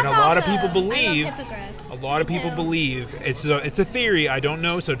 And a lot of people believe. I love hippogriffs. A lot of people believe it's a theory. I don't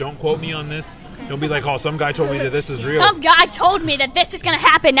know, so don't quote me on this. Okay. Don't be like, oh, some guy told me that this is real. Some guy told me that this is gonna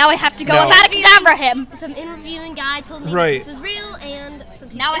happen. Now I have to go about a cadaver him. Some interviewing guy told me Right. this is real, and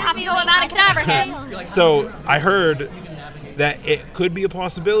now I have to go about a cadaver him. So I heard that it could be a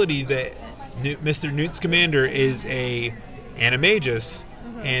possibility that Mr. Newt Scamander is a animagus.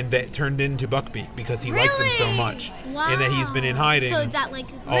 And that turned into Buckbeak because he likes him so much, and that he's been in hiding So is that like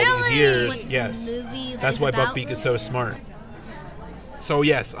all these years. what Yes, the movie that's is why about? Buckbeak is so smart. So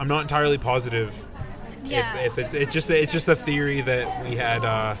yes, I'm not entirely positive if it's just a theory that we had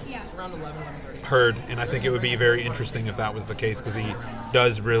heard, and I think it would be very interesting if that was the case because he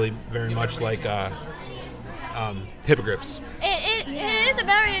does really very much like hippogriffs. It is a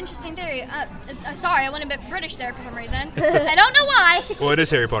very interesting theory. Sorry, I went a bit British there for some reason. I don't know why. Well, it is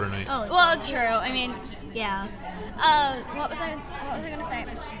Harry Potter night. Oh, well, it's true. I mean, yeah. What was I gonna say?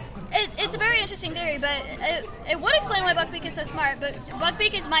 It's a very interesting theory, but it would explain why Buckbeak is so smart. But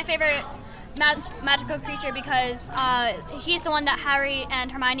Buckbeak is my favorite magical creature because he's the one that Harry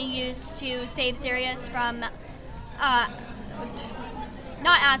and Hermione used to save Sirius from.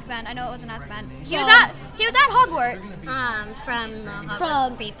 Not Azkaban. I know it wasn't Azkaban. He was at Hogwarts. From the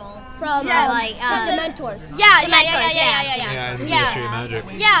Hogwarts people. From Yeah. the Dementors. Yeah, Yeah, in the Ministry of Magic.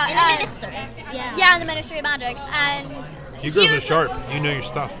 Yeah, In the Ministry. Yeah, in the Ministry of Magic, and You girls are sharp. You know your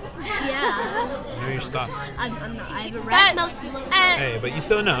stuff. Yeah. You know your stuff. I haven't read most of the books. Hey, but you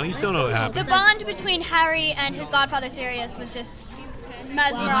still know. You still know what the happened. bond between Harry and his godfather Sirius was just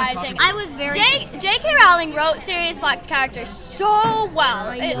mesmerizing. I was very. J.K. Rowling wrote Sirius Black's character so well.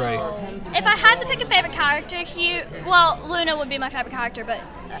 Right. If I had to pick a favorite character, Luna would be my favorite character, but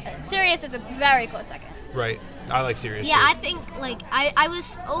Sirius is a very close second. Right. I like Sirius. Yeah, too. I think I was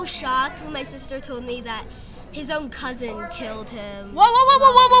so shocked when my sister told me that his own cousin killed him. Whoa!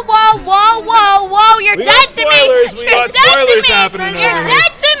 You're We dead got to me. spoilers. We You're got dead to spoilers me. happening over You're here.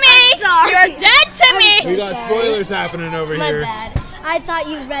 dead to me. sorry. You're dead to me. We got spoilers happening over My here. bad. I thought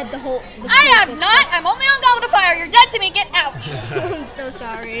you read the whole. I have not. I'm only on Goblet of Fire. You're dead to me. Get out. I'm so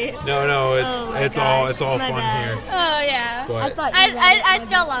sorry. No, it's all My fun bad. here. Oh yeah. But I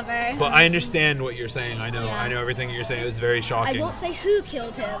still love her. But I understand what you're saying. I know everything you're saying. It was very I shocking. won't say who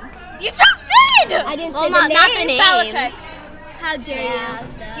killed him. You just did. I didn't Well, say not the the name. name. Bellatrix. How dare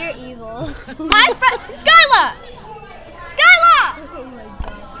you? You're evil. My friend Skyla. Oh my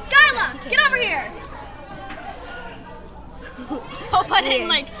god. Skyla, get over here. Hope I didn't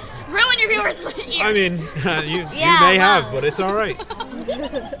ruin your viewers' ears. I mean, you Yeah, may wow. have, but it's all right.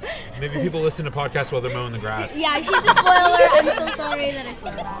 Maybe people listen to podcasts while they're mowing the grass. Yeah, she's a spoiler. I'm so sorry that I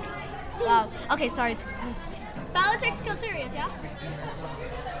spoiled that. Wow. Okay, sorry. Bellatrix killed Sirius, yeah?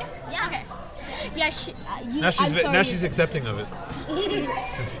 Yeah. Okay. Yeah, Now she's accepting of it.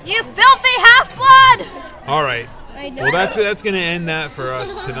 You filthy half-blood! All right. I know. Well, that's gonna end that for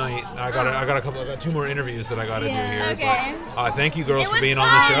us tonight. I got 2 more interviews that I gotta do here. Okay. But, thank you girls It for was being on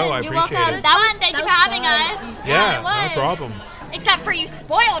the show. I You're appreciate welcome. it. That was fun. Thank you for having us. Yeah, it was. no problem. Except for you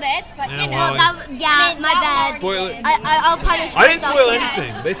spoiled it, but Yeah, you know. well, Yeah, my bad. Spoil it. I'll punish I didn't myself spoil today.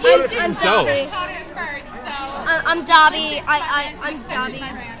 anything. They spoiled it for I'm themselves. I'm Dobby. I'm Dobby.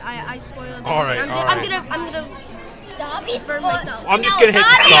 I spoiled All right, everything. all right. I'm gonna Dobby burn myself. I'm just gonna hit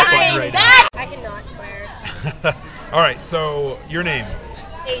the stop button right now. I cannot swear. All right. So your name?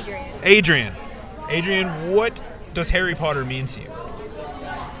 Adrian. Adrian, what does Harry Potter mean to you?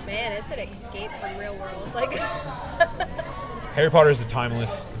 Man, it's an escape from real world. Like. Harry Potter is a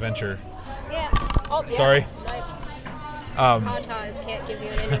timeless adventure. Yeah. Oh, yeah. Sorry. Tatas can't give you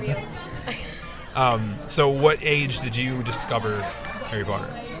an interview. So what age did you discover Harry Potter?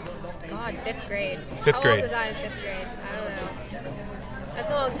 God, 5th grade. Fifth How grade. old was I in 5th grade? I don't know. That's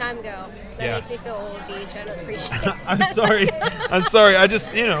a long time ago. That Yeah. makes me feel old, Deej. I don't appreciate it. I'm sorry. I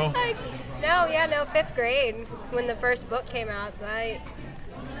just, No, 5th grade. When the first book came out, my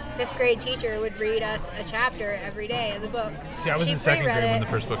 5th grade teacher would read us a chapter every day of the book. See, I was She in 2nd pre-read grade when it.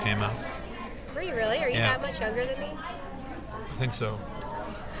 the first book came out. Were you really? Are you Yeah. that much younger than me? I think so.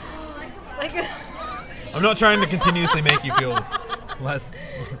 Like. I'm not trying to continuously make you feel less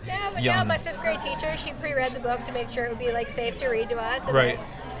But young. yeah, my 5th grade teacher, she pre-read the book to make sure it would be like safe to read to us. And Right. then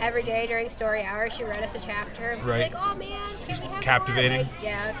every day during story hour, she read us a chapter. And we'd be Right. like, oh man, can we have Captivating. more? Like,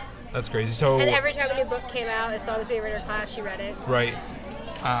 yeah. That's crazy. So And every time a new book came out, as long as we were in her class, she read it. right.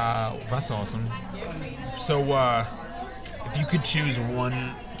 That's awesome. So if you could choose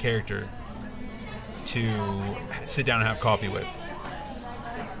one character to sit down and have coffee with,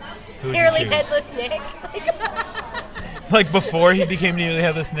 who would you Nearly choose? Headless Nick. Like before he became Nearly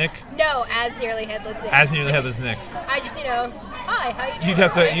Headless Nick? No, as Nearly Headless Nick. As Nearly Headless Nick. I just, hi, how you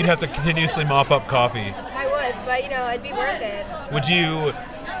doing? You'd have to continuously mop up coffee. I would, but it'd be worth it.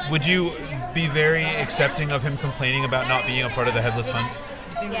 Would you be very accepting of him complaining about not being a part of the Headless Hunt?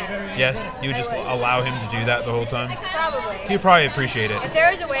 Yes. Yes? You would just allow him to do that the whole time? Probably. He'd probably appreciate it. If there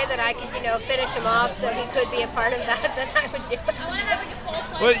was a way that I could, finish him off so he could be a part of that, then I would do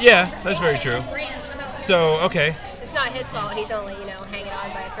it. Well, yeah, that's very true. So, okay. It's not his fault. He's only, hanging on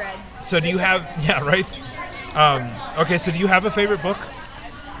by a thread. So do you have, yeah, right? Okay, so do you have a favorite book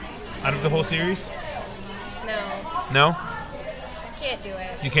out of the whole series? No. No? Can't do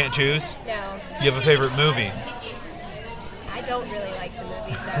it. You can't choose? No. You have a favorite movie? I don't really like the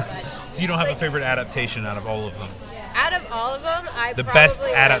movies that much. So you don't have a favorite adaptation out of all of them? Out of all of them, The best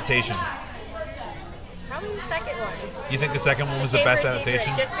adaptation? Probably the second one. You think the second one was the best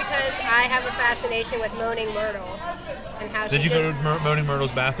adaptation? Just because I have a fascination with Moaning Myrtle and how Did she you go to Moaning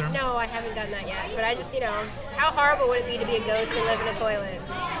Myrtle's bathroom? No, I haven't done that yet. But I just, how horrible would it be to be a ghost and live in a toilet?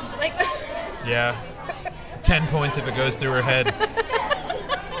 Like. Yeah. 10 points if it goes through her head.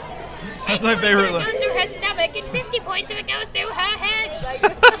 That's my favorite. If it goes through her stomach, and 50 points if it goes through her head. Like.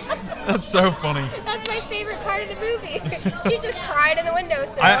 That's so funny. That's my favorite part of the movie. She just cried in the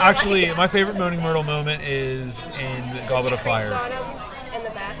windowsill. My favorite Moaning Myrtle moment is in Goblet of Fire. She creeps on him in the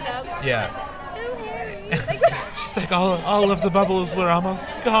bathtub. Yeah. She's like, all of the bubbles were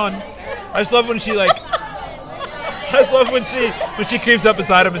almost gone. I just love when she when she creeps up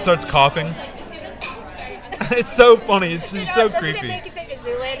beside him and starts coughing. It's so funny. It's so creepy. Doesn't it make you think of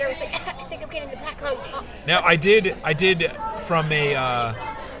Zoolander? It's like, I think I'm getting the black lung pops. Now I did from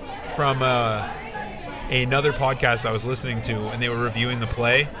another podcast I was listening to, and they were reviewing the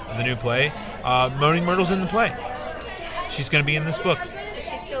new play. Moaning Myrtle's in the play. She's going to be in this book. Does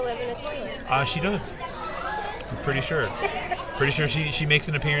she still live in a toilet? She does. I'm pretty sure. Pretty sure she makes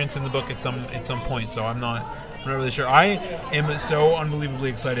an appearance in the book at some point. So I'm not really sure. I am so unbelievably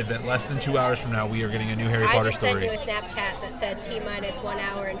excited that less than 2 hours from now we are getting a new Harry Potter story. I just sent you a Snapchat that said T-minus 1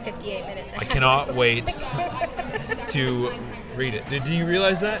 hour and 58 minutes. I cannot wait to read it. Did you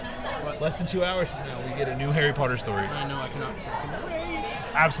realize that? Less than 2 hours from now we get a new Harry Potter story. I know, I cannot. It's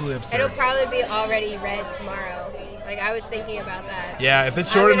absolutely absurd. It'll probably be already read tomorrow. Like, I was thinking about that. Yeah, if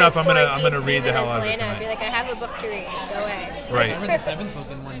it's short enough, I'm gonna read the hell out of it I'd be tonight. like, I have a book to read. Go away. Right. I read the 7th book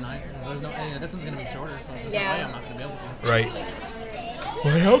in one night. There's no, this one's gonna be shorter, so there's no way I'm not gonna be able to. Right.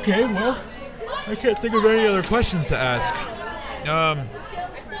 Well, okay, well, I can't think of any other questions to ask. I'm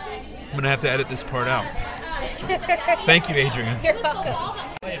gonna have to edit this part out. Thank you, Adrian. You're welcome.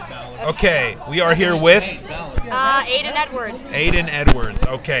 Okay, we are here with Aiden Edwards. Aiden Edwards.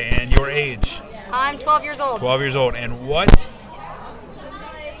 Okay, and your age? I'm 12 years old. 12 years old. And what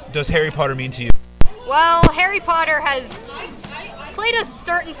does Harry Potter mean to you? Well, Harry Potter has played a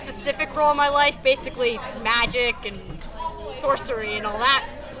certain specific role in my life, basically magic and sorcery and all that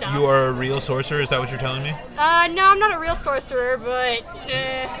stuff. You are a real sorcerer? Is that what you're telling me? No, I'm not a real sorcerer, but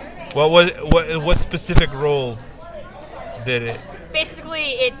what specific role did it?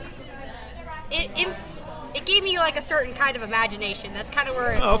 Basically, it gave me like a certain kind of imagination. That's kind of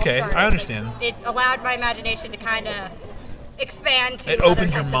where it all started. I understand. It allowed my imagination to kind of expand to. It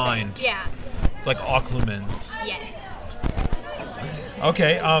opened your mind. Yeah. It's like Occlumens. Yes.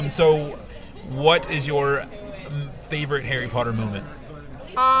 Okay. So, what is your favorite Harry Potter moment?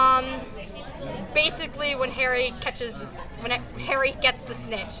 Basically when Harry gets the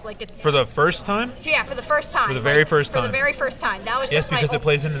snitch, like it's. For the first time? Yeah, for the first time. For the very first time. For the very first time. That was yes, just because it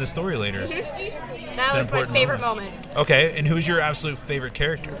plays into the story later. Mm-hmm. That was my favorite moment. Okay, and who's your absolute favorite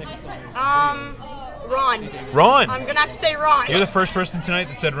character? Ron. Ron. I'm gonna have to say Ron. You're the first person tonight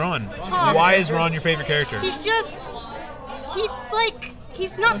that said Ron. Huh. Why is Ron your favorite character? He's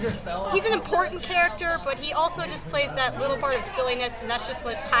an important character, but he also just plays that little part of silliness, and that's just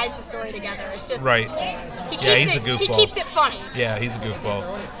what ties the story together. It's just right. He's a goofball. He keeps it funny. Yeah, he's a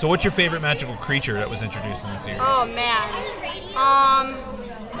goofball. So, what's your favorite magical creature that was introduced in the series? Oh man.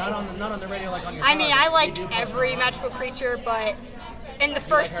 Not on the radio, like on your. I mean, I like every magical creature, but in the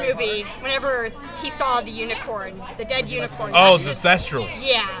first movie, whenever he saw the unicorn, the dead unicorn. Oh, the Thestrals.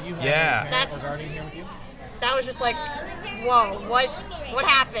 Yeah. Yeah. That was just like, whoa, what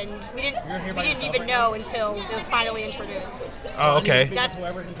happened? We didn't even know until it was finally introduced. Oh, okay.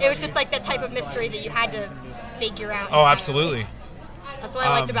 It was just like that type of mystery that you had to figure out. Oh, absolutely. That's what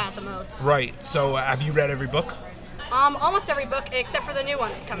I liked about it the most. Right. So, have you read every book? Almost every book except for the new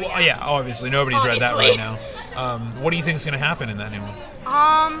one that's coming out. Yeah, obviously nobody's read that right now. What do you think is going to happen in that new one?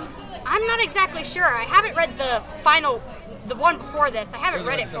 I'm not exactly sure. I haven't read the one before this. I haven't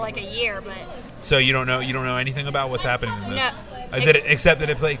read it for like a year, but. So you don't know anything about what's happening in this? No. Except that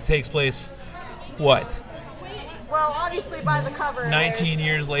it takes place, what? Well, obviously by the cover. 19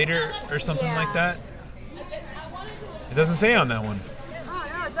 years later or something like that? It doesn't say on that one. Oh,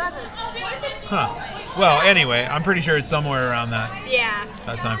 no, it doesn't. Huh. Well, anyway, I'm pretty sure it's somewhere around that. Yeah.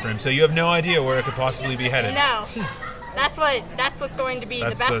 That time frame. So you have no idea where it could possibly be headed. No. That's what's going to be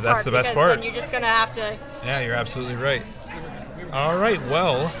the best part. That's the best because part. then you're just going to have to. Yeah, you're absolutely right. All right,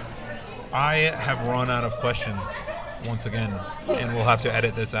 well, I have run out of questions once again, and we'll have to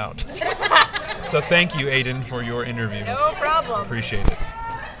edit this out. So thank you, Aiden, for your interview. No problem. Appreciate it.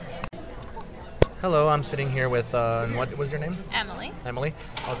 Hello, I'm sitting here with, what was your name? Emily. Emily.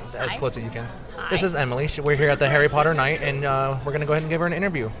 As close as you can. Hi. This is Emily. We're here at the Harry Potter night, and we're going to go ahead and give her an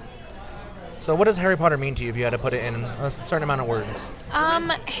interview. So what does Harry Potter mean to you if you had to put it in a certain amount of words?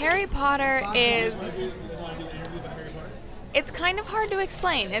 Harry Potter is... It's kind of hard to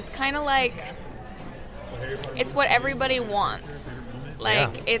explain. It's kind of like... It's what everybody wants.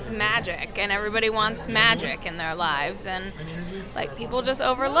 It's magic, and everybody wants magic in their lives, and people just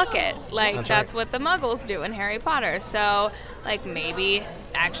overlook it. That's what the Muggles do in Harry Potter. So maybe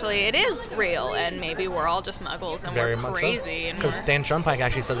actually it is real, and maybe we're all just Muggles and Very we're much crazy. Because Stan Shumpike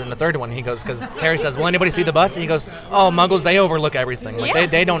actually says in the third one, he goes, because Harry says, "Will anybody see the bus?" And he goes, "Oh, Muggles, they overlook everything.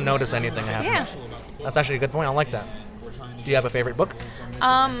 They don't notice anything that happens." Yeah. That's actually a good point. I like that. Do you have a favorite book?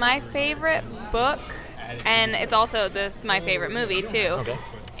 My favorite book, and it's also my favorite movie too. Okay.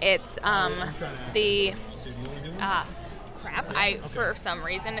 It's for some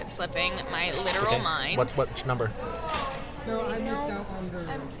reason it's slipping my literal mind. Which number? No, I missed out on the.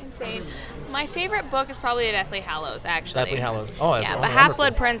 I'm insane. My favorite book is probably Deathly Hallows, actually. Deathly Hallows. Oh, that's The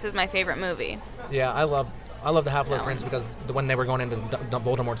Half-Blood Prince is my favorite movie. Yeah, I love the Half-Blood Prince because when they were going into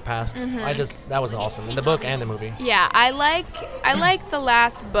Voldemort's past, that was awesome in the book and the movie. Yeah, I like the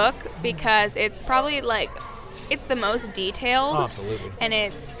last book because it's probably it's the most detailed. Oh, absolutely. And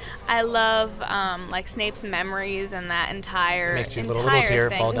I love Snape's memories and that entire makes you little tear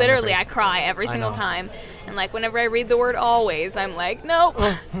thing. Fall down Literally, your I face. cry every single time. And whenever I read the word always, I'm like, nope.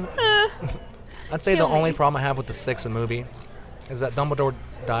 I'd say the only problem I have with the sixth movie is that Dumbledore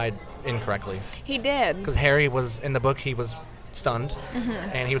died incorrectly. He did. Because Harry was, in the book, he was stunned,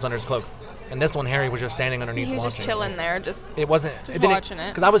 and he was under his cloak. And this one, Harry was just standing underneath watching. He was just chilling there, It wasn't... watching it.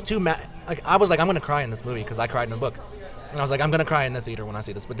 Because I was too mad. I was like, I'm going to cry in this movie, because I cried in the book. And I was like, I'm going to cry in the theater when I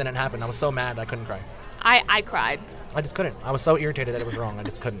see this. But then it happened. I was so mad, I couldn't cry. I cried. I just couldn't. I was so irritated that it was wrong. I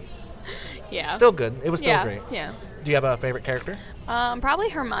just couldn't. Yeah. Still good. It was still great. Yeah. Do you have a favorite character? Probably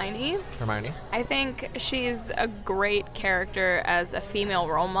Hermione. Hermione. I think she's a great character as a female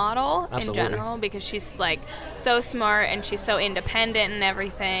role model in general because she's so smart and she's so independent and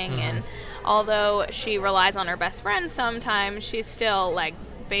everything. And although she relies on her best friend sometimes, she's still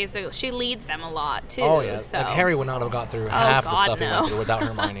basically she leads them a lot too. Oh yeah, So like Harry would not have got through half the stuff he went through without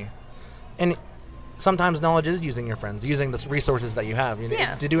Hermione. And sometimes knowledge is using your friends, using the resources that you have. You know,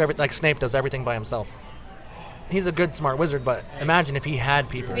 Yeah. to do everything. Like Snape does everything by himself. He's a good, smart wizard, but imagine if he had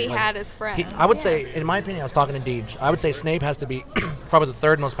people. If he like, had his friends. I would yeah. say, in my opinion, I was talking to Deej. I would say Snape has to be probably the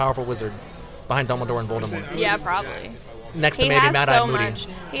third most powerful wizard behind Dumbledore and Voldemort. Yeah, probably. Next to He maybe has Mad-Eye so Moody. much.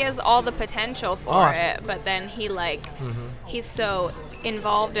 He has all the potential for Oh. it, but then he he's so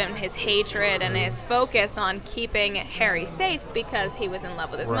involved in his hatred and his focus on keeping Harry safe because he was in love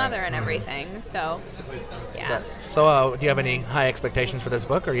with his Right. mother and everything. So, yeah. So, do you have any high expectations for this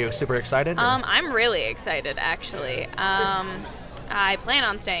book? Are you super excited? or- I'm really excited actually. I plan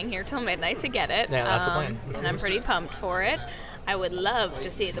on staying here till midnight to get it. Yeah, that's the plan. And I'm pretty pumped for it. I would love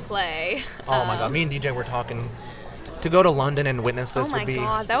to see the play. Oh my God, me and DJ were talking to go to London and witness this Oh my would be.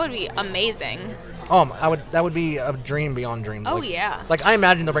 God, that would be amazing. That would be a dream beyond dreams. Oh, like, yeah. Like I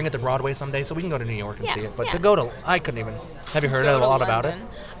imagine they'll bring it to Broadway someday, so we can go to New York and Yeah, see it. But yeah. to go to, I couldn't even. Have you heard Go a to lot about it?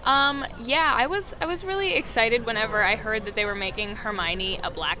 London. Yeah, I was really excited whenever I heard that they were making Hermione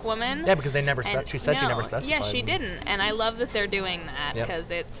a black woman. Yeah, because they never. And She said she never no, specified. Yeah, she didn't, and I love that they're doing that Yep.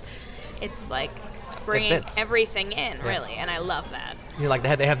 because it's like bringing fits. everything in Yeah. really, and I love that. You know, like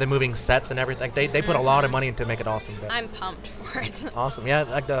they have the moving sets and everything. They put a lot of money into make it awesome. But I'm pumped for it. awesome, yeah.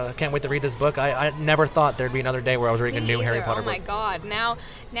 Like can't wait to read this book. I never thought there'd be another day where I was reading a new Me Harry either. Potter Oh my book. God! Now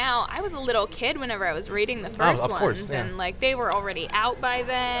I was a little kid whenever I was reading the first of ones, course, yeah. and like they were already out by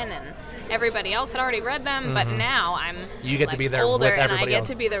then, and everybody else had already read them. But Mhm. now I'm You get to like, be there older, with and I everybody get else.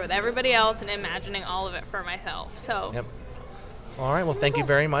 to be there with everybody else and imagining all of it for myself. So Yep. All right. Well, thank you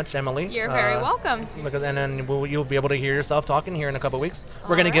very much, Emily. You're very welcome. Look at, and then you'll be able to hear yourself talking here in a couple of weeks.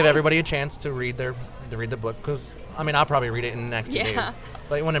 We're going to All give right. everybody a chance to read the book because I mean I'll probably read it in the next 2 Yeah. days.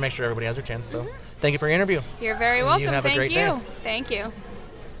 But I want to make sure everybody has their chance. So thank you for your interview. You're very And welcome. You have Thank a great you. day. Thank you.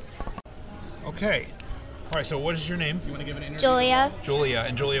 Okay. All right. So, what is your name? You want to give an interview? Julia. Julia.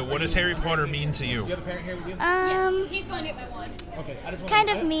 And Julia, what does Harry Potter mean to you? You have a parent here with you? He's going to get my one. Okay. I just Kind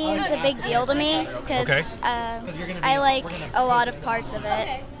of means a big deal to me because Okay. I like a lot of parts of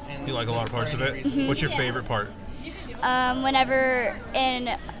it. You like a lot of parts of it. Mhm. What's your favorite part? Whenever in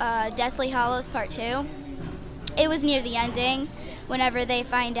Deathly Hallows Part 2, it was near the ending, whenever they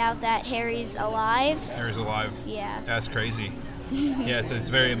find out that Harry's alive. Harry's alive. Yeah. That's crazy. Yeah, it's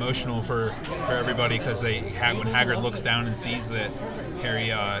very emotional for everybody because when Hagrid looks down and sees that Harry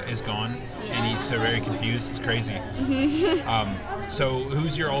is gone and he's so very confused. It's crazy. So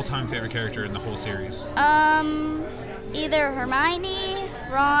who's your all-time favorite character in the whole series? Either Hermione,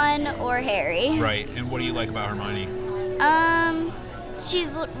 Ron, or Harry. Right. And what do you like about Hermione? She's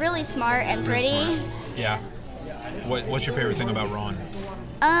really smart and Really pretty. smart. Yeah. What's your favorite thing about Ron?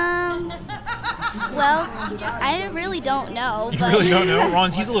 Well, I really don't know. You but really don't know?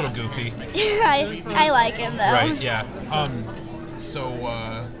 Ron, he's a little goofy. I like him though. Right. Yeah. So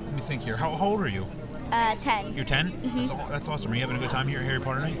let me think here. How old are you? 10. You're 10? Mhm. That's awesome. Are you having a good time here at Harry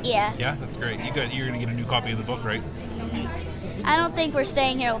Potter night? Yeah. Yeah, that's great. You're gonna get a new copy of the book, right? I don't think we're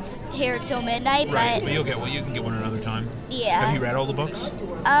staying here till midnight, Right. but But you can get one another time. yeah. Have you read all the books?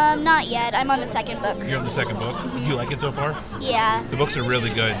 Not yet. I'm on the second book. You're on the second book. Do you like it so far? Yeah. The books are really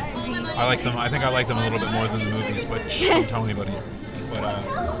good. I like them. I think I like them a little bit more than the movies, but shh, don't tell anybody. But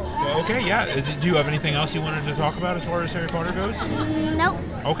well, okay, yeah. Do you have anything else you wanted to talk about as far as Harry Potter goes? Nope.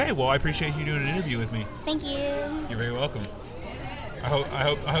 Okay. Well, I appreciate you doing an interview with me. Thank you. You're very welcome. I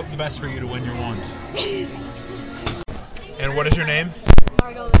hope the best for you to win your wand. And what is your name?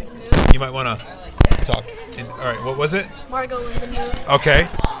 Margot Lindenmuth. You might want to talk. All right. What was it? Margot Lindenmuth. Okay.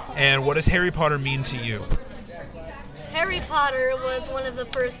 And what does Harry Potter mean to you? Harry Potter was one of the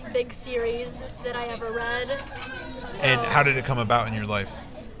first big series that I ever read. So, And how did it come about in your life?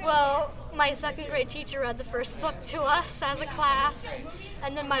 Well, my second grade teacher read the first book to us as a class,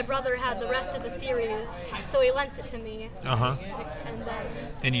 and then my brother had the rest of the series, so he lent it to me. Uh-huh. And then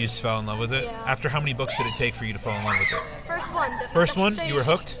And you just fell in love with it? Yeah. After how many books did it take for you to fall in love with it? first one. First one? You were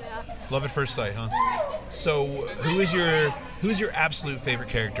hooked? Yeah. Love at first sight, huh? So who's your absolute favorite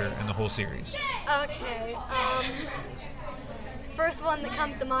character in the whole series? Okay. First one that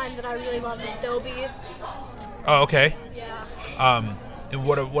comes to mind that I really love is Dobby. Oh, okay. Yeah. And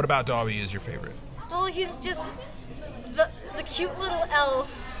what about Dobby is your favorite? Well, he's just the cute little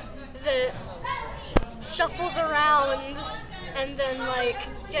elf that shuffles around and then like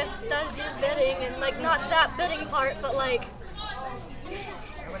just does your bidding, and like not that bidding part, but like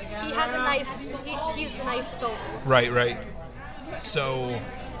he has a nice he's a nice soul. Right. So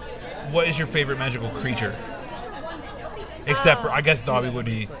what is your favorite magical creature? Except for, I guess Dobby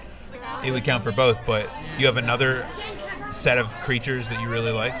would count for both, but you have another set of creatures that you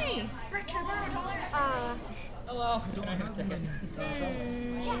really like?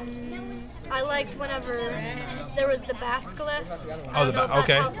 I liked whenever there was the Basilisk. Oh,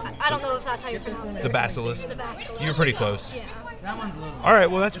 okay. I don't know if that's how you pronounce it. The Basilisk. The Basilisk. You're pretty close. Yeah. All right,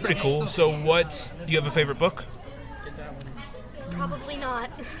 well, that's pretty cool. So do you have a favorite book? Probably not.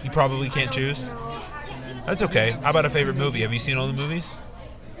 You probably can't choose? No. That's okay. How about a favorite movie? Have you seen all the movies?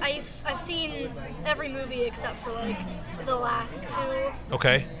 I've seen every movie except for like the last two.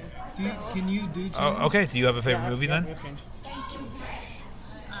 Okay. Can you do change? Oh, okay. Do you have a favorite movie then?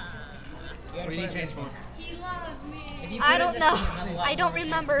 What do you need change for? I don't know. I don't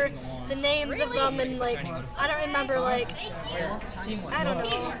remember the names of them, and like I don't remember like I don't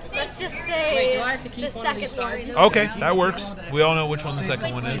know. Let's just say the second one. Okay, that works. We all know which one the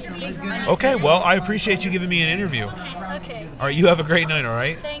second one is. Okay, well, I appreciate you giving me an interview. Okay. All right, you have a great night, all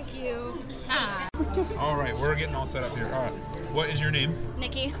right? Thank you. All right, we're getting all set up here. All right, what is your name?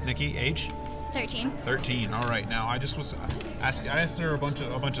 Nikki. Nikki, age? 13. 13. All right. Now, I asked her a bunch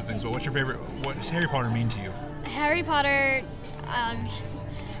of things. But what's your favorite? What does Harry Potter mean to you? Harry Potter,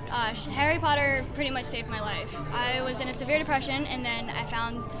 Harry Potter pretty much saved my life. I was in a severe depression, and then I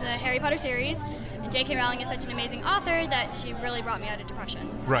found the Harry Potter series. And J.K. Rowling is such an amazing author that she really brought me out of depression.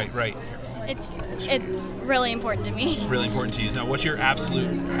 Right. It's really important to me. Really important to you. Now, what's your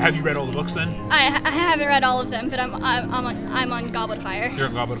absolute? Have you read all the books then? I haven't read all of them, but I'm on Goblet of Fire. You're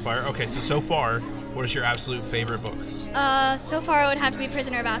on Goblet of Fire. Okay, so far, what is your absolute favorite book? So far it would have to be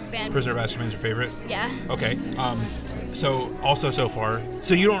Prisoner of Azkaban. Prisoner of Azkaban is your favorite? Yeah. Okay. So far,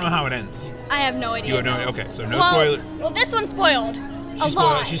 so you don't know how it ends. I have no idea. You have no idea. Okay, so no spoiler. Well, this one's spoiled.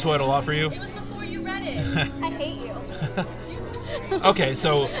 She spoiled a lot for you. It was before you read it. I hate you. Okay,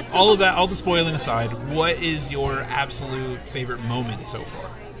 so all the spoiling aside, what is your absolute favorite moment so far?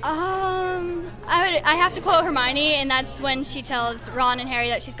 I have to quote Hermione, and that's when she tells Ron and Harry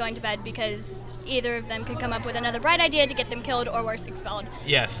that she's going to bed because either of them could come up with another bright idea to get them killed or worse, expelled.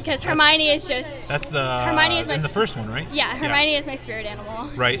 Yes. Because Hermione is just. Hermione is in the first one, right? Yeah, Hermione is my spirit animal.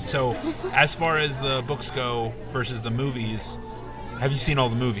 Right. So, as far as the books go versus the movies, have you seen all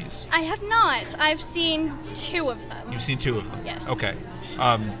the movies? I have not. I've seen 2 of them. You've seen 2 of them? Yes. Okay.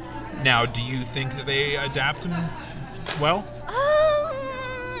 Now, do you think that they adapt them well?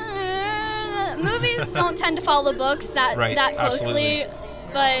 Movies don't tend to follow the books that closely, absolutely.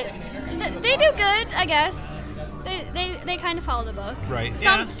 But they do good, I guess. They kind of follow the book. Right.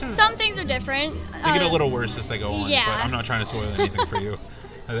 Some things are different. They get a little worse as they go on. Yeah. But I'm not trying to spoil anything for you.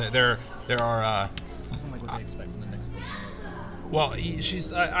 There are. Well, we've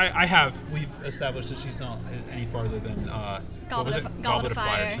established that she's not any farther than Goblet of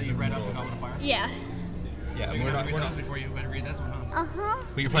Fire. So you read up to Goblet of Fire? Yeah. Yeah, so we're not before you went to read this one, huh?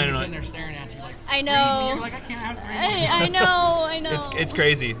 But you're planning on. Sitting there staring at you like. I know. You're like, I can't have 3. I know. It's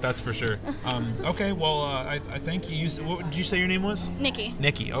crazy, that's for sure. Okay, well, I thank you. What did you say your name was? Nikki.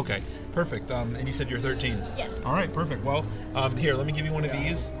 Nikki. Okay, perfect. And you said you're 13. Yes. All right, perfect. Well, here, let me give you one of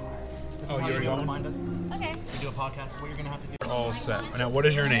these. Oh, you already got one? Okay. We do a podcast. What you're gonna have to do? All set. Now, what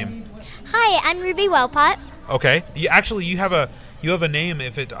is your name? Hi, I'm Ruby Wellpot. Okay. You have a name.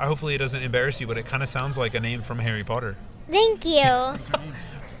 Hopefully it doesn't embarrass you, but it kind of sounds like a name from Harry Potter. Thank you. Go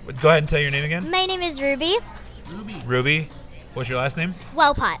ahead and tell your name again. My name is Ruby. Ruby. What's your last name?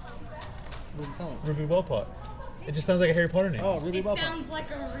 Wellpot. Ruby Wellpot. It just sounds like a Harry Potter name. Oh, Ruby Wellpot. Sounds like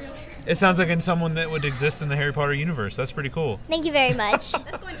a real. It sounds like someone that would exist in the Harry Potter universe. That's pretty cool. Thank you very much.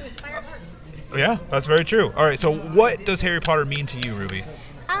 That's going to inspire art. Yeah, that's very true. All right, so what does Harry Potter mean to you, Ruby?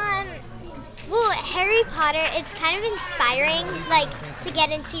 Well, Harry Potter, it's kind of inspiring, like, to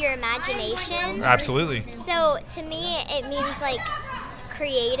get into your imagination. Absolutely. So, to me, it means, like,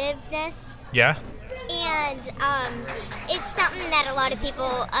 creativeness. Yeah? And it's something that a lot of people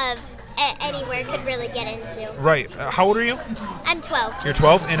of anywhere could really get into. Right. How old are you? I'm 12. You're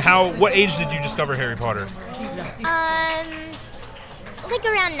 12? And what age did you discover Harry Potter? Like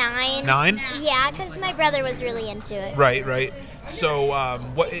around 9. 9? Yeah, because my brother was really into it. Right. So,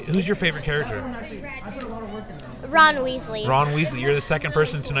 who's your favorite character? Ron Weasley. Ron Weasley. You're the second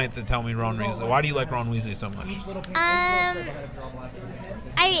person tonight to tell me Ron Weasley. Why do you like Ron Weasley so much?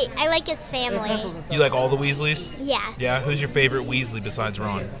 I like his family. You like all the Weasleys? Yeah. Yeah. Who's your favorite Weasley besides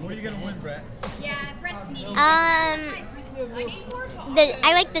Ron? What are you gonna win, Brett? Yeah, Brett's neat. I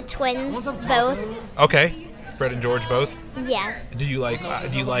like the twins both. Okay. Fred and George both? Yeah. Do you like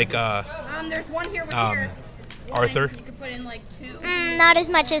there's one here with Arthur? You could put in like 2. Not as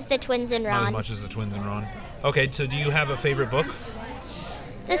much as the twins and Ron. Not as much as the twins and Ron. Okay, so do you have a favorite book?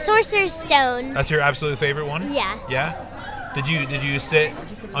 The Sorcerer's Stone. That's your absolute favorite one? Yeah. Yeah? Did you sit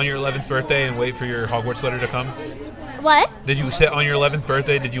on your 11th birthday and wait for your Hogwarts letter to come? What? Did you sit on your 11th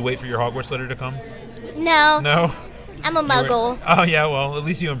birthday? Did you wait for your Hogwarts letter to come? No. No? I'm a muggle. Oh, yeah, well, at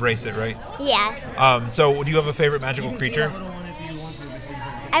least you embrace it, right? Yeah. So do you have a favorite magical creature?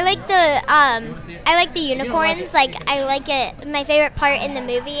 I like the unicorns. Like, I like it. My favorite part in the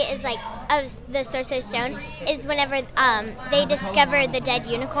movie is like of the Sorcerer's Stone is whenever they discover the dead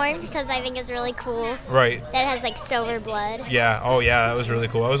unicorn, because I think it's really cool. Right. That has like silver blood. Yeah. Oh, yeah. That was really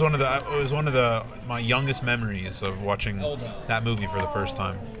cool. It was one of my youngest memories of watching that movie for the first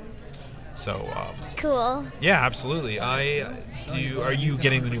time. So. Cool. Yeah, absolutely. Are you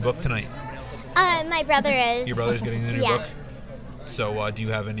getting the new book tonight? My brother is. Your brother's getting the new Yeah. book. So, do you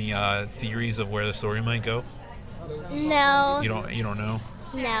have any theories of where the story might go? No. You don't know?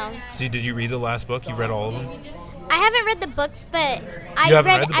 No. See, did you read the last book? You read all of them? I haven't read the books, but haven't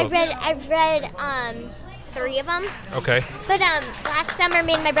read the books? I've read 3 of them. Okay. But last summer,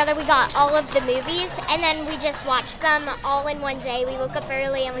 me and my brother, we got all of the movies, and then we just watched them all in one day. We woke up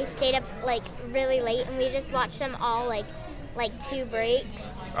early and we stayed up like really late, and we just watched them all like 2 breaks.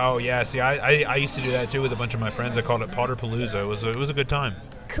 Oh yeah. See, I used to do that too with a bunch of my friends. I called it Potterpalooza. It was a good time.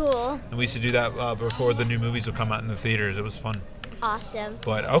 Cool. And we used to do that before the new movies would come out in the theaters. It was fun. Awesome.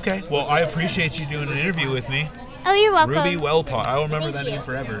 But okay. Well, I appreciate you doing an interview with me. Oh, you're welcome. Ruby Wellpot. I'll remember that Thank name you.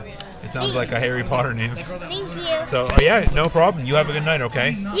 forever. It sounds like a Harry Potter name. Thank you. So yeah, no problem. You have a good night.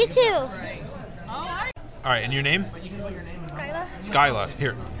 Okay. You too. All right. And your name? Skyla.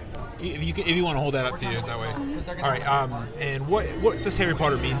 Here. If you want to hold that up to you that way. All right. And what does Harry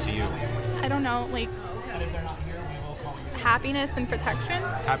Potter mean to you? I don't know, like happiness and protection.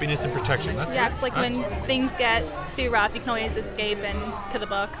 Happiness and protection. That's Yeah, it. it's like That's- when things get too rough, you can always escape to the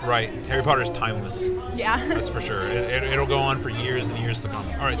books. Right. Harry Potter is timeless. Yeah. That's for sure. It'll go on for years and years to come.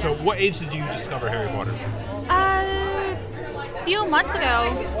 All right. So what age did you discover Harry Potter? A few months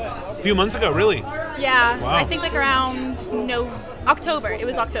ago. A few months ago, really? Yeah. Wow. I think like around October. It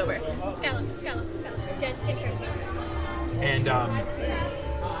was October. Skyla. She has the same shirt as you.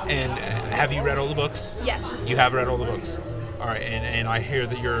 And have you read all the books? Yes. You have read all the books. All right. And I hear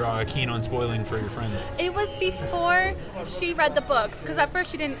that you're keen on spoiling for your friends. It was before she read the books, because at first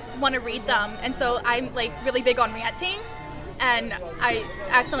she didn't want to read them, and so I'm like really big on ranting, and I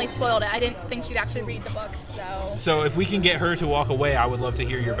accidentally spoiled it. I didn't think she'd actually read the books, so. So if we can get her to walk away, I would love to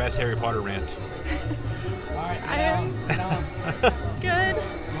hear your best Harry Potter rant. All right. I am good.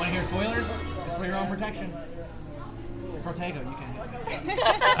 You want to hear spoilers? It's for your own protection. Protego, you can.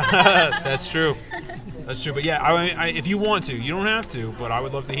 That's true. That's true. But yeah, I if you want to, you don't have to. But I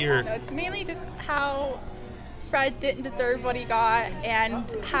would love to hear. No, it's mainly just how Fred didn't deserve what he got, and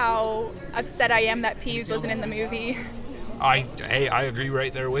how upset I am that Peeves wasn't in the movie. I agree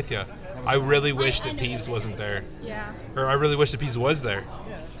right there with you. I really wish that Peeves wasn't there. Yeah. Or I really wish that Peeves was there.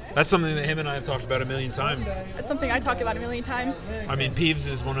 That's something that him and I have talked about a million times. That's something I talk about a million times. I mean, Peeves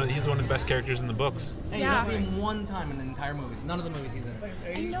is one of the best characters in the books. Hey, you don't see him one time in the entire movies. None of the movies he's in.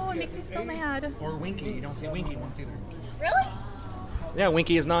 I know, it makes me so mad. Or Winky. You don't see Winky once either. Really? Yeah,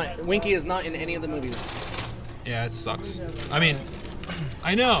 Winky is not in any of the movies. Yeah, it sucks. I mean,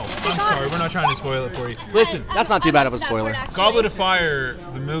 I know. I'm sorry. We're not trying to spoil it for you. Listen, That's not too bad of a spoiler. Goblet of Fire,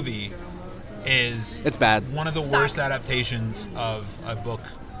 the movie, it's bad. One of the worst adaptations of a book.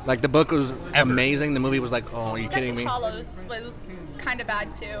 Like, the book was amazing. The movie was like, oh, are you kidding me? Deathly Hallows was kind of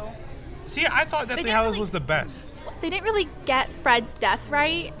bad too. See, I thought Deathly Hallows was the best. They didn't really get Fred's death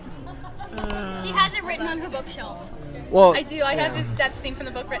right. She has it written on her bookshelf. Well, I do. I have this death scene from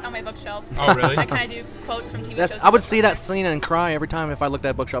the book written on my bookshelf. Oh, really? I kind of do quotes from TV shows. I would see that scene and cry every time if I looked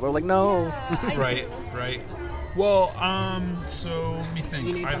at bookshelf. I was like, no. Right. Well, so let me think.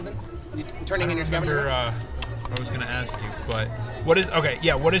 You need something? You turning in your scavenger? scavenger? I was gonna ask you, but what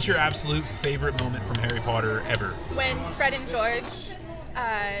is your absolute favorite moment from Harry Potter ever? When Fred and George.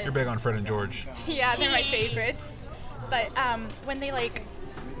 You're big on Fred and George. Yeah, they're my favorites. But when they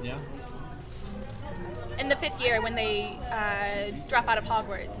Yeah. in the 5th year when they drop out of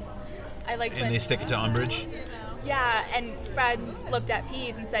Hogwarts, I liked And when they stick it to Umbridge. Yeah, and Fred looked at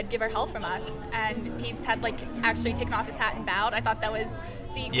Peeves and said, "Give her hell from us." And Peeves had actually taken off his hat and bowed. I thought that was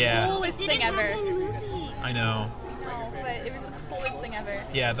the coolest thing ever. I know. Oh, but it was the coolest thing ever.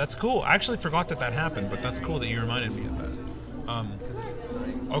 Yeah, that's cool. I actually forgot that happened, but that's cool that you reminded me of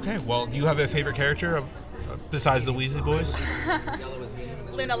that. Okay, well, do you have a favorite character besides the Weasley boys?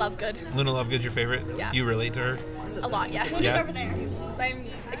 Luna Lovegood. Luna Lovegood's your favorite? Yeah. You relate to her? A lot, yeah. Yeah? Luna's over there. I'm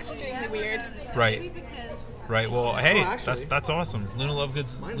extremely weird. Right. Right. Well, hey, actually. that's awesome. Luna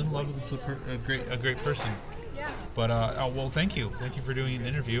Lovegood's a great person. Yeah. But well, thank you for doing an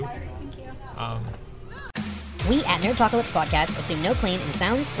interview. Thank you. We at Nerd Talkalypse Podcast assume no claim in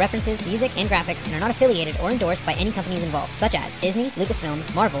sounds, references, music, and graphics and are not affiliated or endorsed by any companies involved, such as Disney,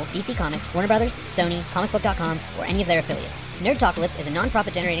 Lucasfilm, Marvel, DC Comics, Warner Brothers, Sony, comicbook.com, or any of their affiliates. Nerd Talkalypse is a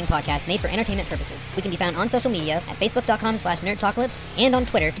non-profit generating podcast made for entertainment purposes. We can be found on social media at facebook.com/nerdtalkalypse and on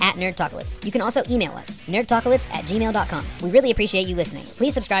Twitter at nerdtalkalypse. You can also email us, nerdtalkalypse@gmail.com. We really appreciate you listening.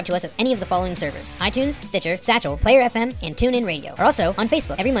 Please subscribe to us at any of the following servers: iTunes, Stitcher, Satchel, Player FM, and TuneIn Radio. We're also on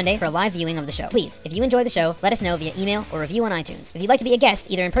Facebook every Monday for a live viewing of the show. Please, if you enjoy the show, let us know via email or review on iTunes. If you'd like to be a guest,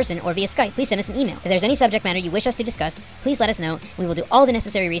 either in person or via Skype, please send us an email. If there's any subject matter you wish us to discuss, please let us know. We will do all the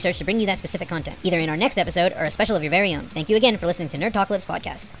necessary research to bring you that specific content, either in our next episode or a special of your very own. Thank you again for listening to Nerd Talkalypse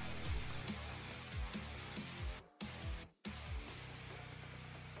Podcast.